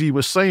Jay-Z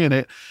was saying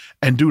it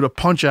and do the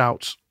punch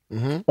outs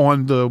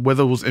on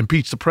whether it was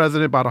Impeach the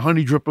President by the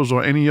Honey Drippers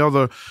or any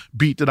other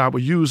beat that I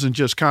would use, and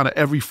just kind of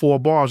every 4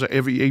 bars or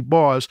every 8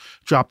 bars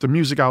drop the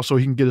music out so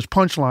he can get his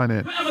punchline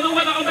in.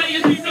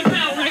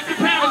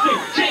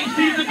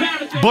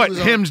 But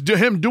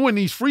him doing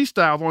these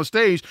freestyles on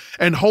stage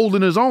and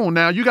holding his own.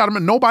 Now you got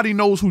him. Nobody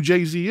knows who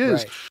Jay-Z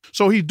is, Right.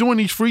 So he's doing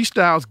these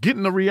freestyles,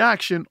 getting the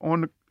reaction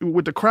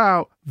with the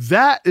crowd.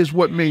 That is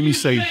what made me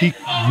say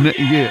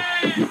yeah.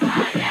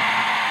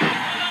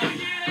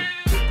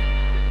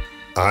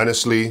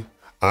 Honestly,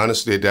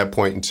 at that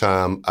point in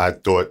time, I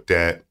thought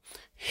that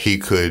he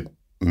could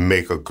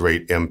make a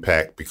great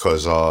impact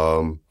because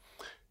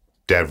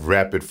that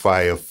rapid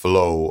fire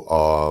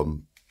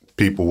flow,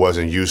 people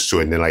wasn't used to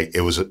it. And then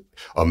it was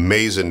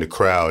amazing the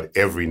crowd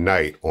every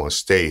night on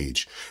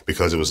stage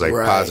because it was like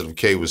Right. Positive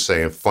K was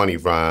saying funny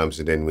rhymes,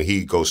 and then when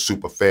he goes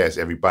super fast,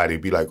 everybody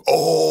would be like,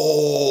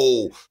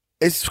 oh.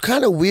 It's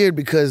kind of weird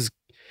because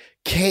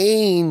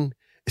Kane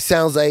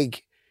sounds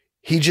like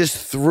he just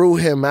threw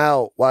him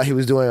out while he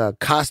was doing a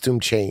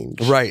costume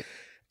change. Right.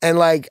 And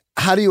like,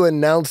 how do you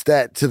announce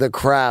that to the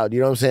crowd?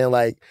 You know what I'm saying?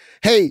 Like,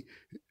 hey,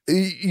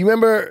 you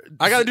remember?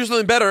 I got to do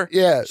something better.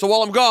 Yeah. So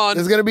while I'm gone,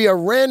 There's going to be a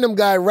random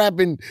guy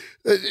rapping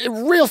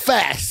real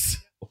fast.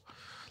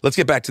 let's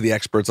get back to the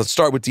experts. Let's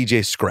start with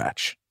DJ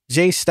Scratch.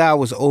 Jay's style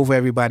was over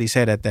everybody's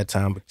head at that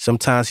time.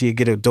 Sometimes he'd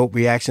get a dope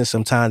reaction.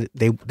 Sometimes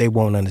they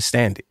won't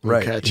understand it.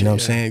 Right. Catch You know it,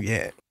 what I'm saying?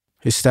 Yeah.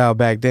 His style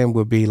back then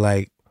would be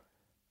like,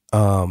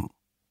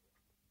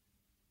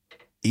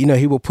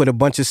 he would put a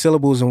bunch of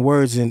syllables and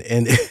words in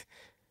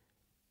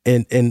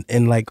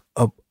like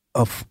a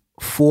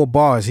 4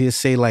 bars. He'd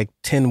say like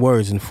 10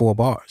 words in 4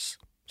 bars.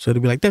 So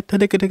it'd be like, you know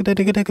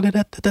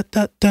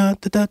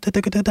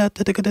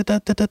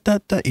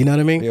what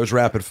I mean? It was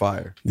rapid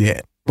fire. Yeah.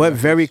 But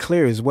very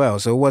clear as well.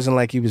 So it wasn't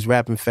like he was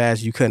rapping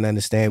fast. You couldn't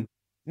understand.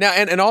 Now,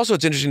 and also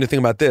it's interesting to think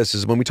about this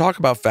is when we talk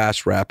about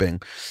fast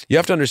rapping, you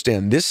have to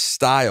understand this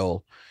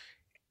style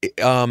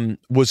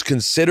was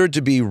considered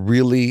to be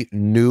really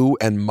new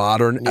and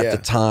modern at the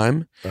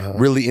time,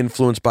 really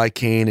influenced by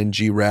Kane and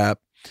G-Rap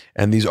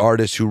and these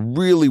artists who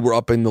really were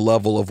upping the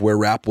level of where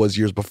rap was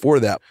years before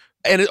that.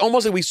 And it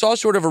almost like we saw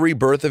sort of a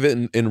rebirth of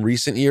it in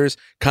recent years,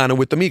 kind of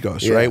with the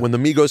Migos, right? When the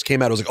Migos came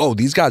out, it was like, oh,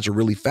 these guys are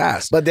really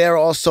fast. But they're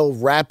also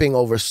rapping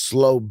over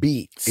slow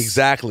beats.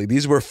 Exactly.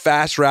 These were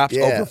fast raps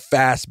over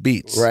fast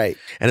beats. Right.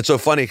 And it's so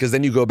funny because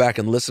then you go back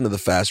and listen to the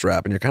fast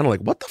rap and you're kind of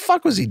like, what the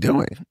fuck was he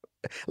doing?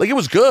 Like, it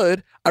was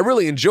good. I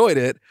really enjoyed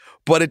it,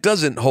 but it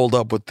doesn't hold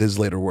up with his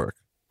later work.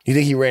 You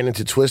think he ran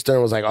into Twister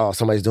and was like, oh,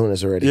 somebody's doing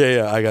this already?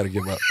 Yeah, I got to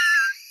give up.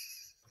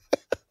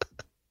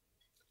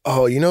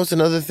 Oh, you know, it's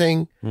another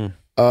thing.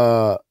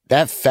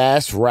 That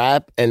fast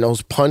rap and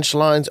those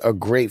punchlines are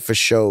great for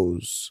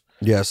shows.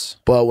 Yes.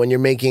 But when you're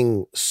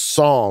making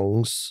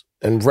songs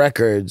and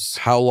records,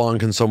 how long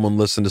can someone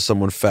listen to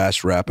someone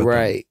fast rap at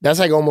right? That's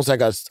like almost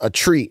like a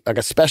treat, like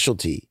a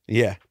specialty.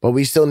 Yeah. But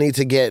we still need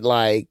to get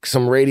like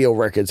some radio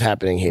records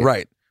happening here.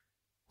 Right.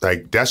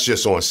 Like, that's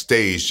just on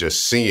stage,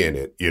 just seeing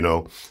it,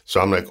 So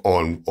I'm like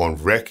on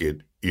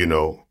record,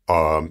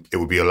 it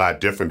would be a lot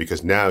different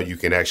because now you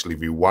can actually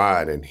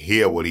rewind and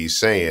hear what he's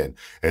saying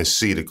and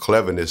see the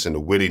cleverness and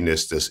the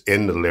wittiness that's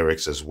in the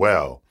lyrics as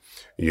well,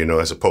 you know,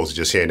 as opposed to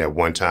just hearing that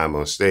one time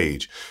on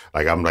stage.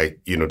 Like, I'm like,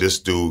 you know, this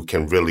dude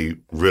can really,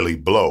 really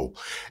blow.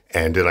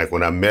 And then, like,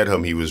 when I met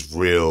him, he was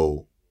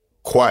real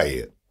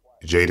quiet.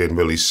 Jay didn't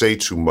really say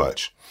too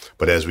much.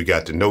 But as we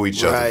got to know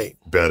each other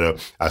better,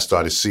 I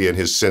started seeing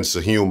his sense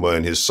of humor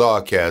and his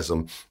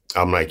sarcasm.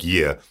 I'm like,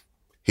 yeah,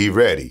 he's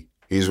ready.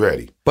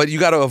 But you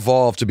got to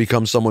evolve to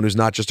become someone who's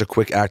not just a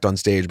quick act on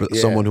stage, but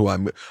someone who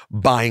I'm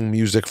buying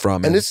music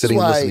from and sitting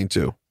and listening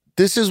to.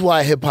 This is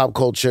why hip-hop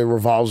culture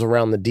revolves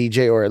around the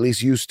DJ, or at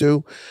least used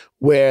to,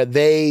 where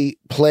they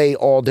play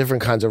all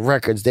different kinds of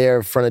records. They're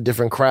in front of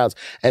different crowds,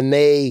 and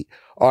they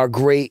are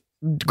great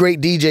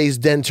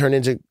DJs then turn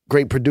into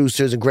great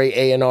producers and great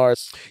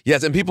A&Rs.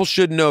 Yes, and people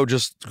should know,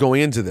 just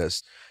going into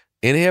this,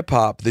 in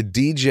hip-hop, the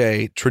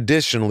DJ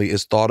traditionally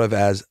is thought of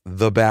as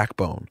the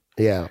backbone.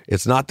 Yeah.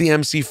 It's not the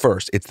MC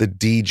first, it's the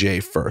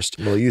DJ first.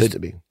 Well, it used to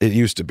be. It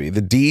used to be.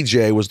 The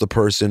DJ was the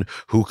person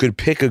who could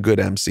pick a good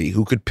MC,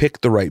 who could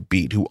pick the right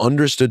beat, who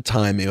understood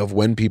timing of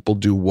when people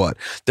do what.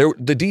 The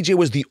DJ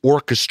was the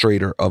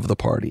orchestrator of the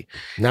party.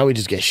 Now we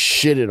just get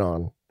shitted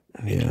on.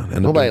 Yeah.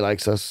 Nobody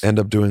likes us. End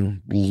up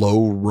doing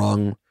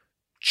low-rung,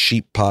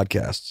 cheap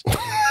podcasts.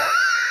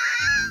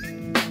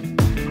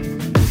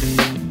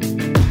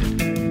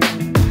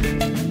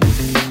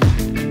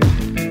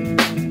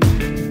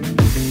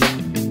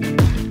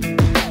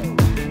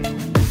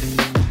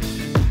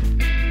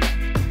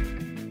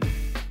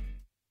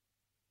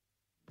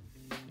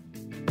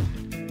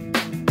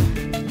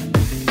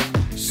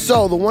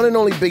 So the one and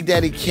only Big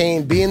Daddy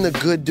Kane, being the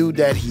good dude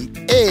that he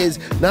is,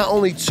 not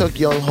only took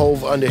Young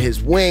Hov under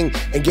his wing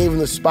and gave him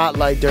the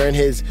spotlight during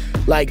his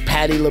like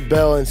Patti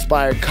LaBelle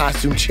inspired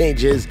costume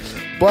changes,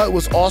 but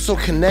was also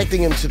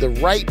connecting him to the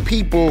right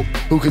people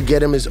who could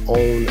get him his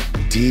own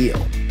deal.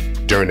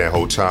 During that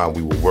whole time,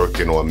 we were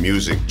working on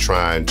music,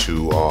 trying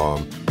to,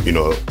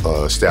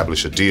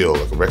 establish a deal,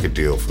 like a record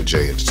deal for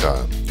Jay at the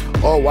time.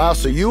 Oh wow!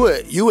 So you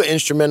were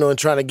instrumental in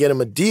trying to get him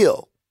a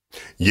deal.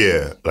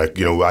 Yeah, like,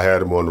 you know, I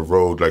had him on the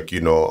road, like, you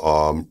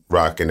know,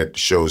 rocking at the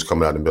shows,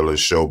 coming out in the middle of the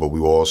show, but we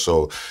were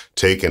also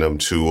taking him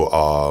to,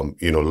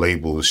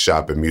 labels,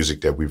 shopping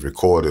music that we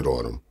recorded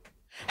on him.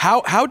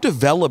 How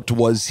developed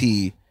was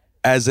he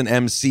as an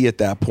MC at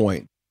that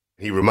point?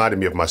 He reminded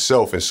me of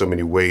myself in so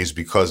many ways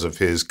because of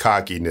his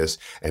cockiness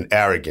and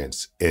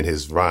arrogance in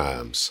his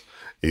rhymes,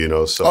 you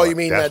know, so. Oh, you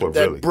mean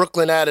that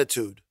Brooklyn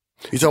attitude?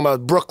 You're talking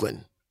about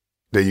Brooklyn?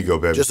 There you go,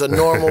 baby. Just a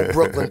normal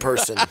Brooklyn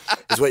person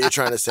is what you're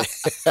trying to say.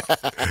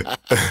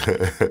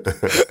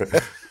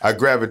 I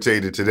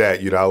gravitated to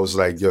that. You know, I was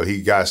like, yo,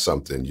 he got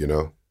something, you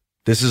know?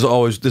 This is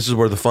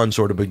where the fun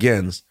sort of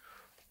begins.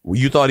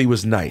 You thought he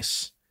was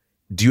nice.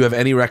 Do you have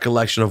any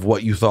recollection of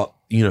what you thought,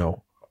 you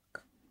know,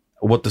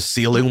 what the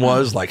ceiling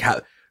was? Like,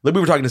 we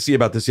were talking to C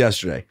about this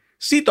yesterday.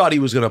 C thought he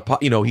was going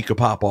to, he could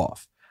pop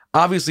off.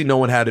 Obviously, no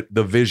one had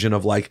the vision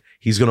of like,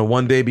 he's going to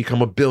one day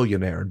become a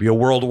billionaire and be a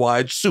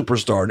worldwide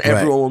superstar and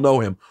everyone will know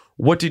him.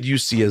 What did you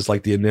see as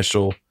like the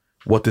initial,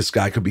 what this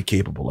guy could be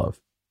capable of?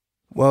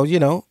 Well, you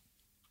know,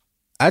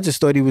 I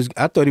thought he was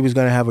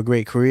going to have a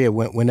great career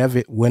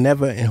whenever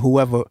and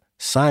whoever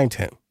signed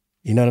him.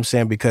 You know what I'm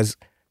saying? Because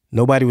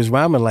nobody was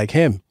rhyming like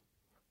him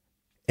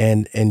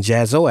and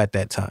Jaz-O at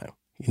that time.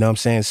 You know what I'm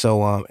saying?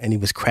 So, and he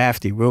was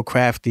crafty,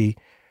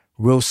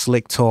 real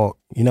slick talk.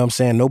 You know what I'm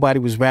saying? Nobody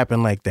was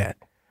rapping like that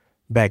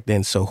back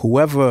then. So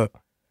whoever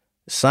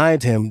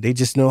signed him, they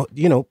just know,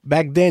 you know,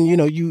 back then, you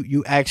know,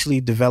 you actually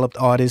developed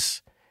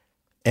artists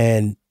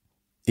and,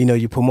 you know,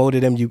 you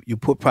promoted them, you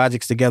put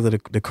projects together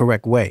the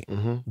correct way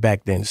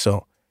back then.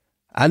 So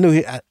I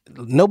knew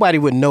nobody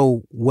would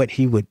know what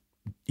he would,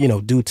 you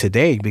know, do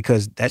today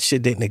because that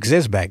shit didn't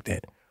exist back then.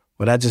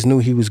 But I just knew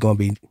he was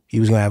going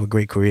to have a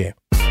great career.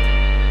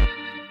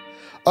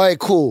 All right,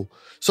 cool.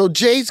 So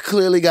Jay's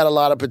clearly got a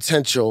lot of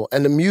potential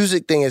and the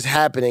music thing is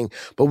happening,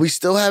 but we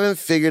still haven't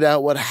figured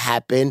out what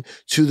happened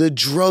to the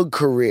drug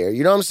career.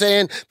 You know what I'm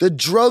saying? The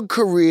drug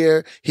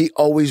career he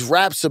always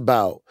raps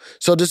about.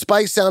 So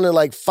despite sounding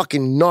like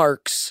fucking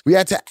narcs, we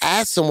had to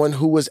ask someone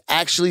who was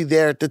actually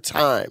there at the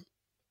time.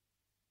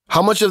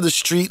 How much of the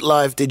street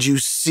life did you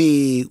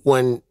see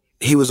when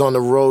he was on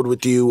the road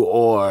with you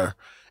or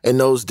in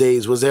those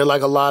days? Was there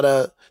like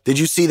did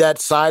you see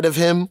that side of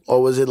him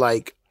or was it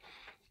like,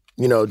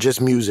 you know, just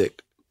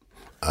music?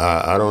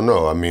 I don't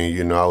know. I mean,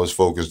 you know, I was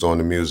focused on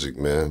the music,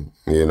 man.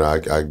 You know,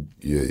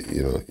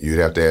 you'd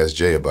have to ask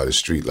Jay about his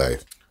street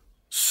life.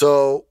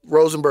 So,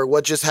 Rosenberg,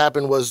 what just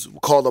happened was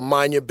called a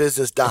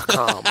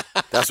mindyourbusiness.com.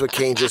 That's what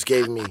Kane just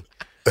gave me.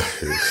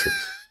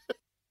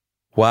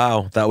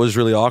 Wow, that was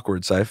really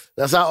awkward, Saif.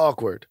 That's not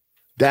awkward.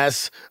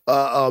 That's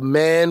a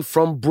man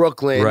from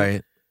Brooklyn,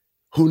 right,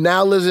 who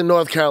now lives in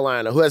North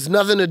Carolina, who has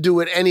nothing to do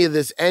with any of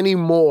this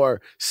anymore,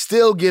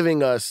 still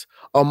giving us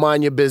a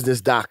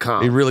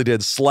mindyourbusiness.com. He really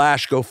did.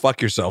 / go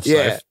fuck yourself,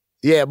 yeah. Saif.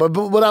 Yeah, but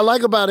what I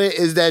like about it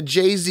is that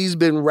Jay-Z's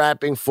been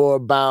rapping for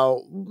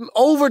about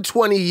over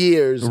 20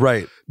 years.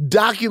 Right.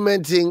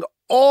 Documenting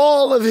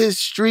all of his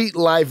street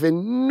life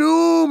in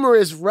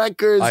numerous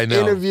records,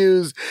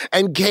 interviews,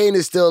 and Kane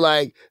is still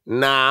like,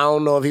 nah, I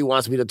don't know if he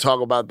wants me to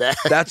talk about that.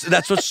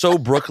 That's what's so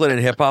Brooklyn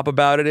and hip hop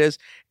about it is,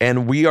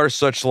 and we are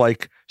such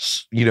like,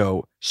 you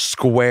know,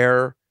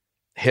 square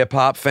hip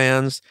hop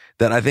fans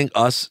that I think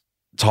us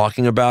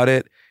talking about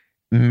it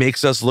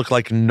makes us look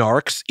like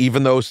narcs,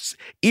 even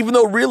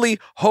though really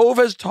Hove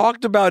has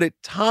talked about it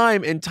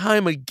time and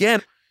time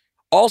again.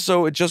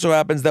 Also, it just so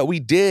happens that we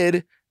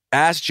did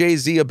ask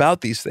Jay-Z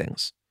about these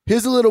things.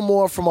 Here's a little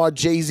more from our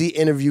Jay-Z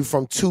interview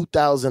from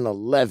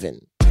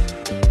 2011.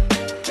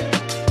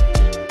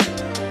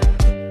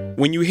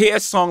 When you hear a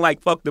song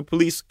like Fuck the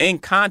Police in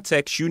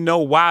context, you know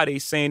why they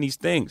saying these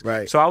things.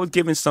 Right. So I was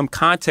giving some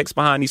context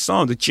behind these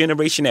songs. The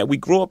generation that we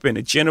grew up in,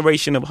 a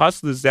generation of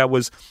hustlers that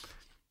was,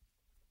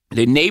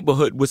 the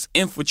neighborhood was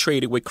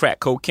infiltrated with crack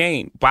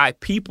cocaine by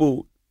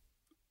people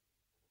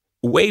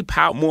way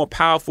more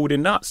powerful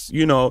than us.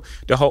 You know,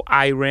 the whole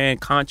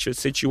Iran-Contra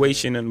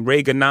situation and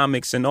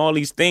Reaganomics and all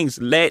these things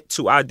led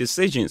to our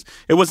decisions.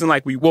 It wasn't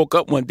like we woke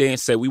up one day and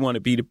said we want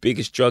to be the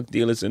biggest drug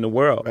dealers in the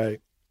world.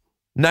 Right.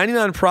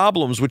 99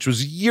 Problems, which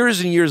was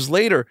years and years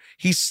later,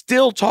 he's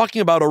still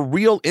talking about a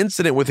real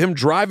incident with him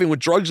driving with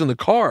drugs in the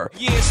car.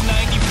 Years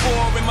 94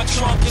 and my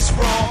trunk is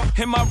raw.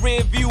 In my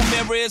rear view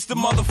mirror is the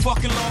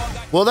motherfucking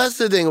law. Well, that's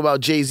the thing about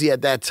Jay-Z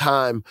at that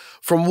time.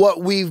 From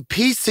what we've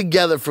pieced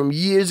together from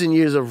years and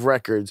years of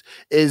records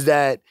is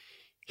that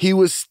he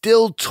was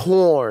still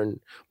torn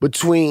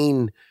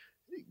between...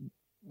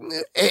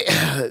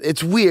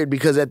 It's weird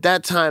because at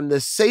that time,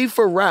 the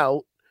safer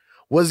route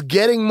was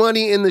getting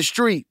money in the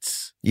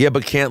streets. Yeah,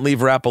 but can't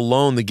leave rap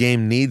alone. The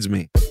game needs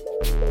me.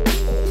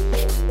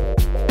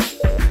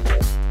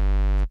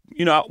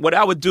 You know, what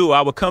I would do,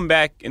 I would come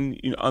back and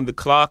on the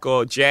clock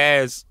or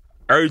jazz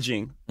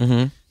urging,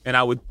 and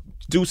I would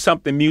do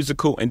something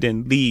musical and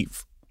then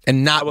leave.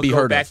 And not be heard of.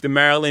 I would go back to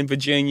Maryland,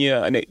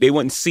 Virginia, and they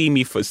wouldn't see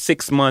me for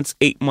 6 months,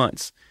 8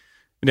 months.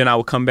 And then I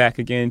would come back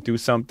again, do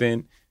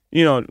something,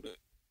 you know.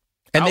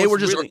 And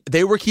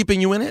they were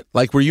keeping you in it?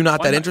 Like, were you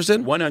not that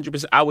interested?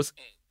 100%. I was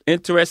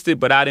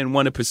interested, but I didn't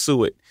want to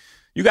pursue it.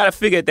 You got to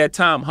figure at that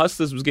time,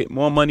 hustlers was getting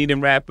more money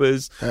than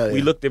rappers. Yeah.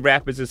 We looked at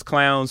rappers as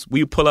clowns.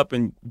 We pull up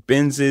in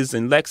Benzes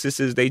and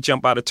Lexuses. They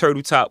jump out of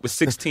turtle top with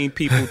 16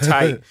 people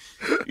tight,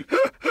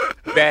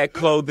 bad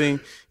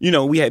clothing. You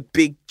know, we had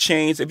big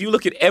chains. If you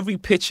look at every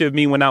picture of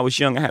me when I was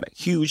young, I had a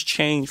huge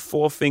chain,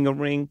 4-finger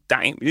ring,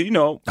 diamond. You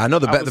know, I know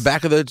the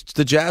back of the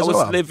jazz. I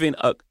was living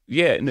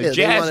and the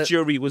jazz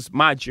jury was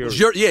my jury.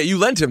 You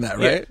lent him that,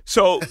 right? Yeah.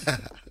 So.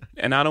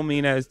 And I don't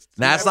mean as...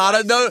 That's not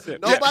a... No,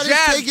 nobody's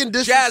taking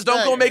disrespect. Jazz,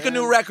 don't go make a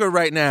new record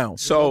right now.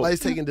 So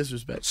nobody's taking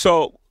disrespect.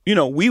 So, you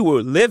know, we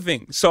were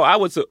living. So I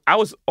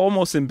was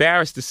almost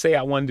embarrassed to say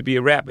I wanted to be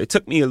a rapper. It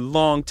took me a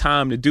long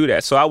time to do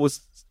that. So I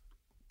was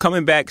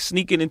coming back,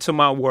 sneaking into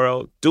my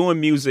world, doing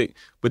music,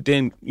 but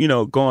then, you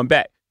know, going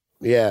back.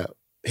 Yeah.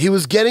 He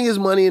was getting his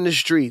money in the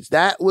streets.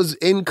 That was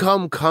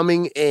income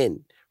coming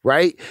in,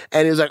 right?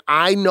 And he was like,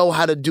 I know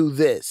how to do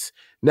this.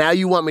 Now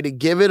you want me to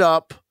give it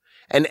up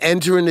and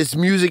enter in this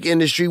music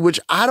industry, which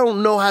I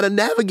don't know how to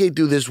navigate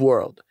through this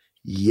world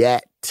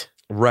yet.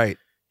 Right.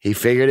 He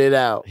figured it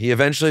out. He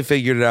eventually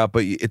figured it out,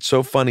 but it's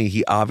so funny.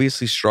 He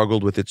obviously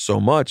struggled with it so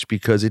much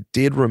because it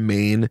did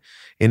remain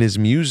in his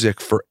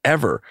music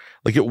forever.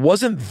 Like, it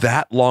wasn't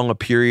that long a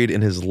period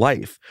in his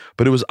life,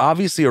 but it was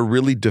obviously a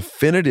really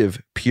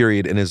definitive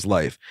period in his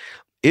life.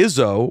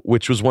 Izzo,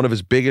 which was one of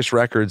his biggest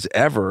records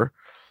ever,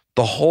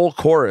 the whole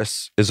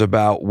chorus is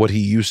about what he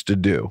used to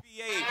do.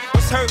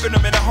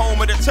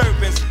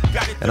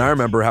 And I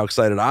remember how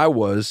excited I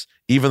was,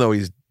 even though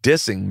he's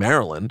dissing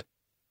Maryland,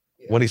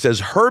 when he says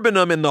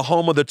Herbenham in the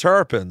home of the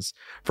Terrapins.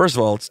 First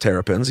of all, it's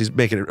Terrapins. He's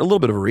making it a little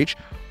bit of a reach.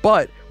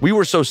 But we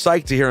were so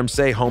psyched to hear him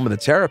say home of the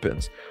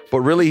Terrapins.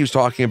 But really, he was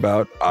talking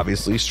about,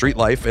 obviously, street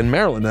life in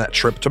Maryland, that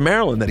trip to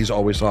Maryland that he's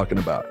always talking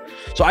about.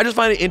 So I just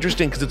find it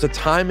interesting because it's a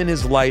time in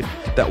his life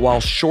that, while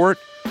short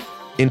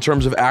in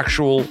terms of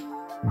actual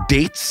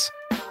dates,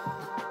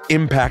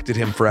 impacted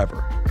him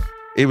forever.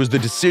 It was the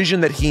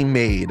decision that he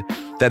made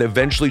that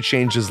eventually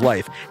changed his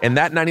life. And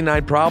that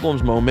 99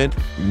 Problems moment,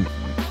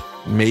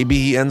 maybe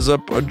he ends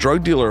up a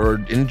drug dealer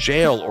or in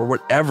jail or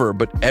whatever,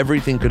 but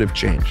everything could have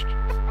changed.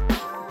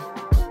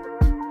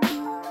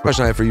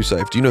 Question I have for you,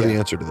 Saif. Do you know the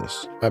answer to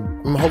this?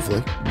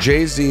 Hopefully.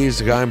 Jay-Z is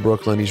a guy in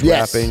Brooklyn. He's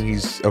rapping.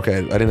 Okay,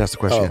 I didn't ask the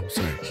question yet.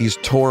 Sorry. He's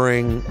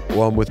touring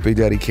with Big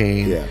Daddy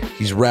Kane. Yeah.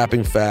 He's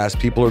rapping fast.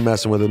 People are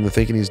messing with him. They're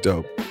thinking he's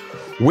dope.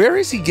 Where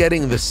is he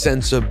getting the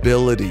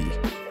sensibility?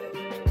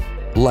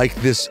 Like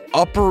this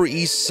Upper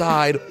East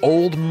Side,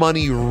 old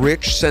money,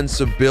 rich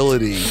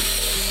sensibility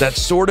that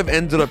sort of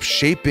ended up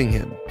shaping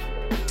him?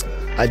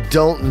 I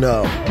don't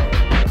know.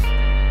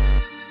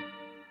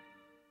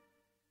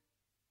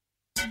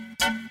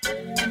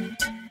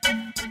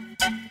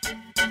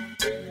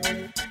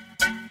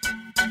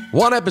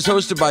 One Up is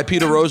hosted by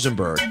Peter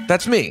Rosenberg.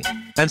 That's me.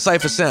 And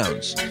Cypher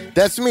Sounds.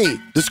 That's me,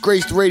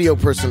 disgraced radio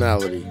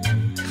personality.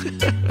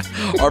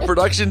 Our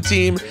production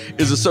team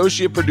is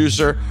associate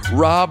producer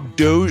Rob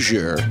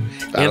Dozier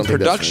and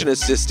production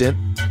assistant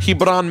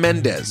Gibran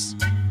Mendez.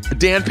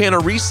 Dan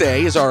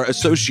Panarese is our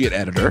associate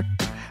editor.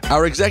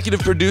 Our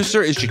executive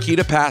producer is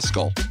Chiquita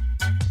Pascal.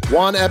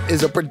 Juan Ep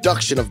is a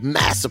production of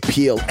Mass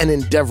Appeal and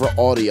Endeavor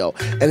Audio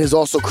and is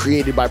also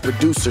created by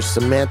producer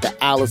Samantha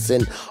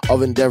Allison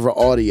of Endeavor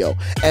Audio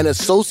and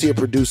associate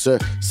producer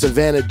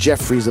Savannah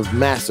Jeffries of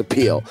Mass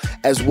Appeal,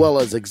 as well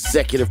as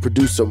executive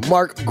producer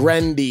Mark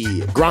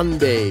Grandunde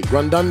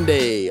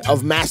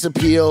of Mass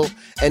Appeal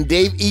and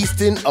Dave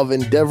Easton of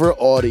Endeavor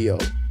Audio.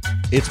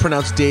 It's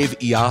pronounced Dave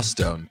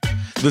Easton.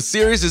 The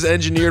series is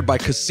engineered by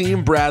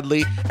Kasim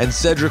Bradley and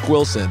Cedric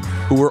Wilson,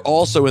 who were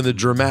also in the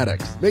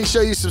Dramatics. Make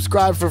sure you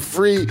subscribe for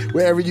free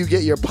wherever you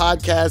get your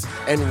podcast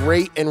and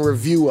rate and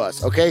review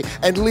us, okay?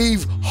 And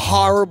leave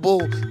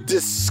horrible,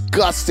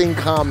 disgusting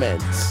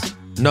comments.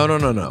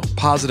 No.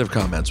 Positive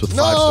comments with 5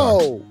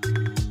 stars.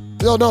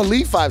 No,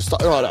 leave 5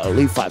 stars. No,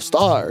 leave 5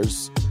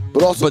 stars.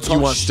 But also you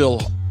want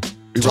still...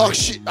 Talk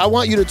shit. I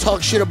want you to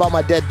talk shit about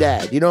my dead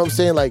dad. You know what I'm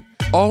saying? My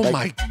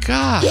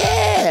God.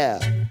 Yeah.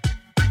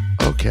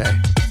 Okay.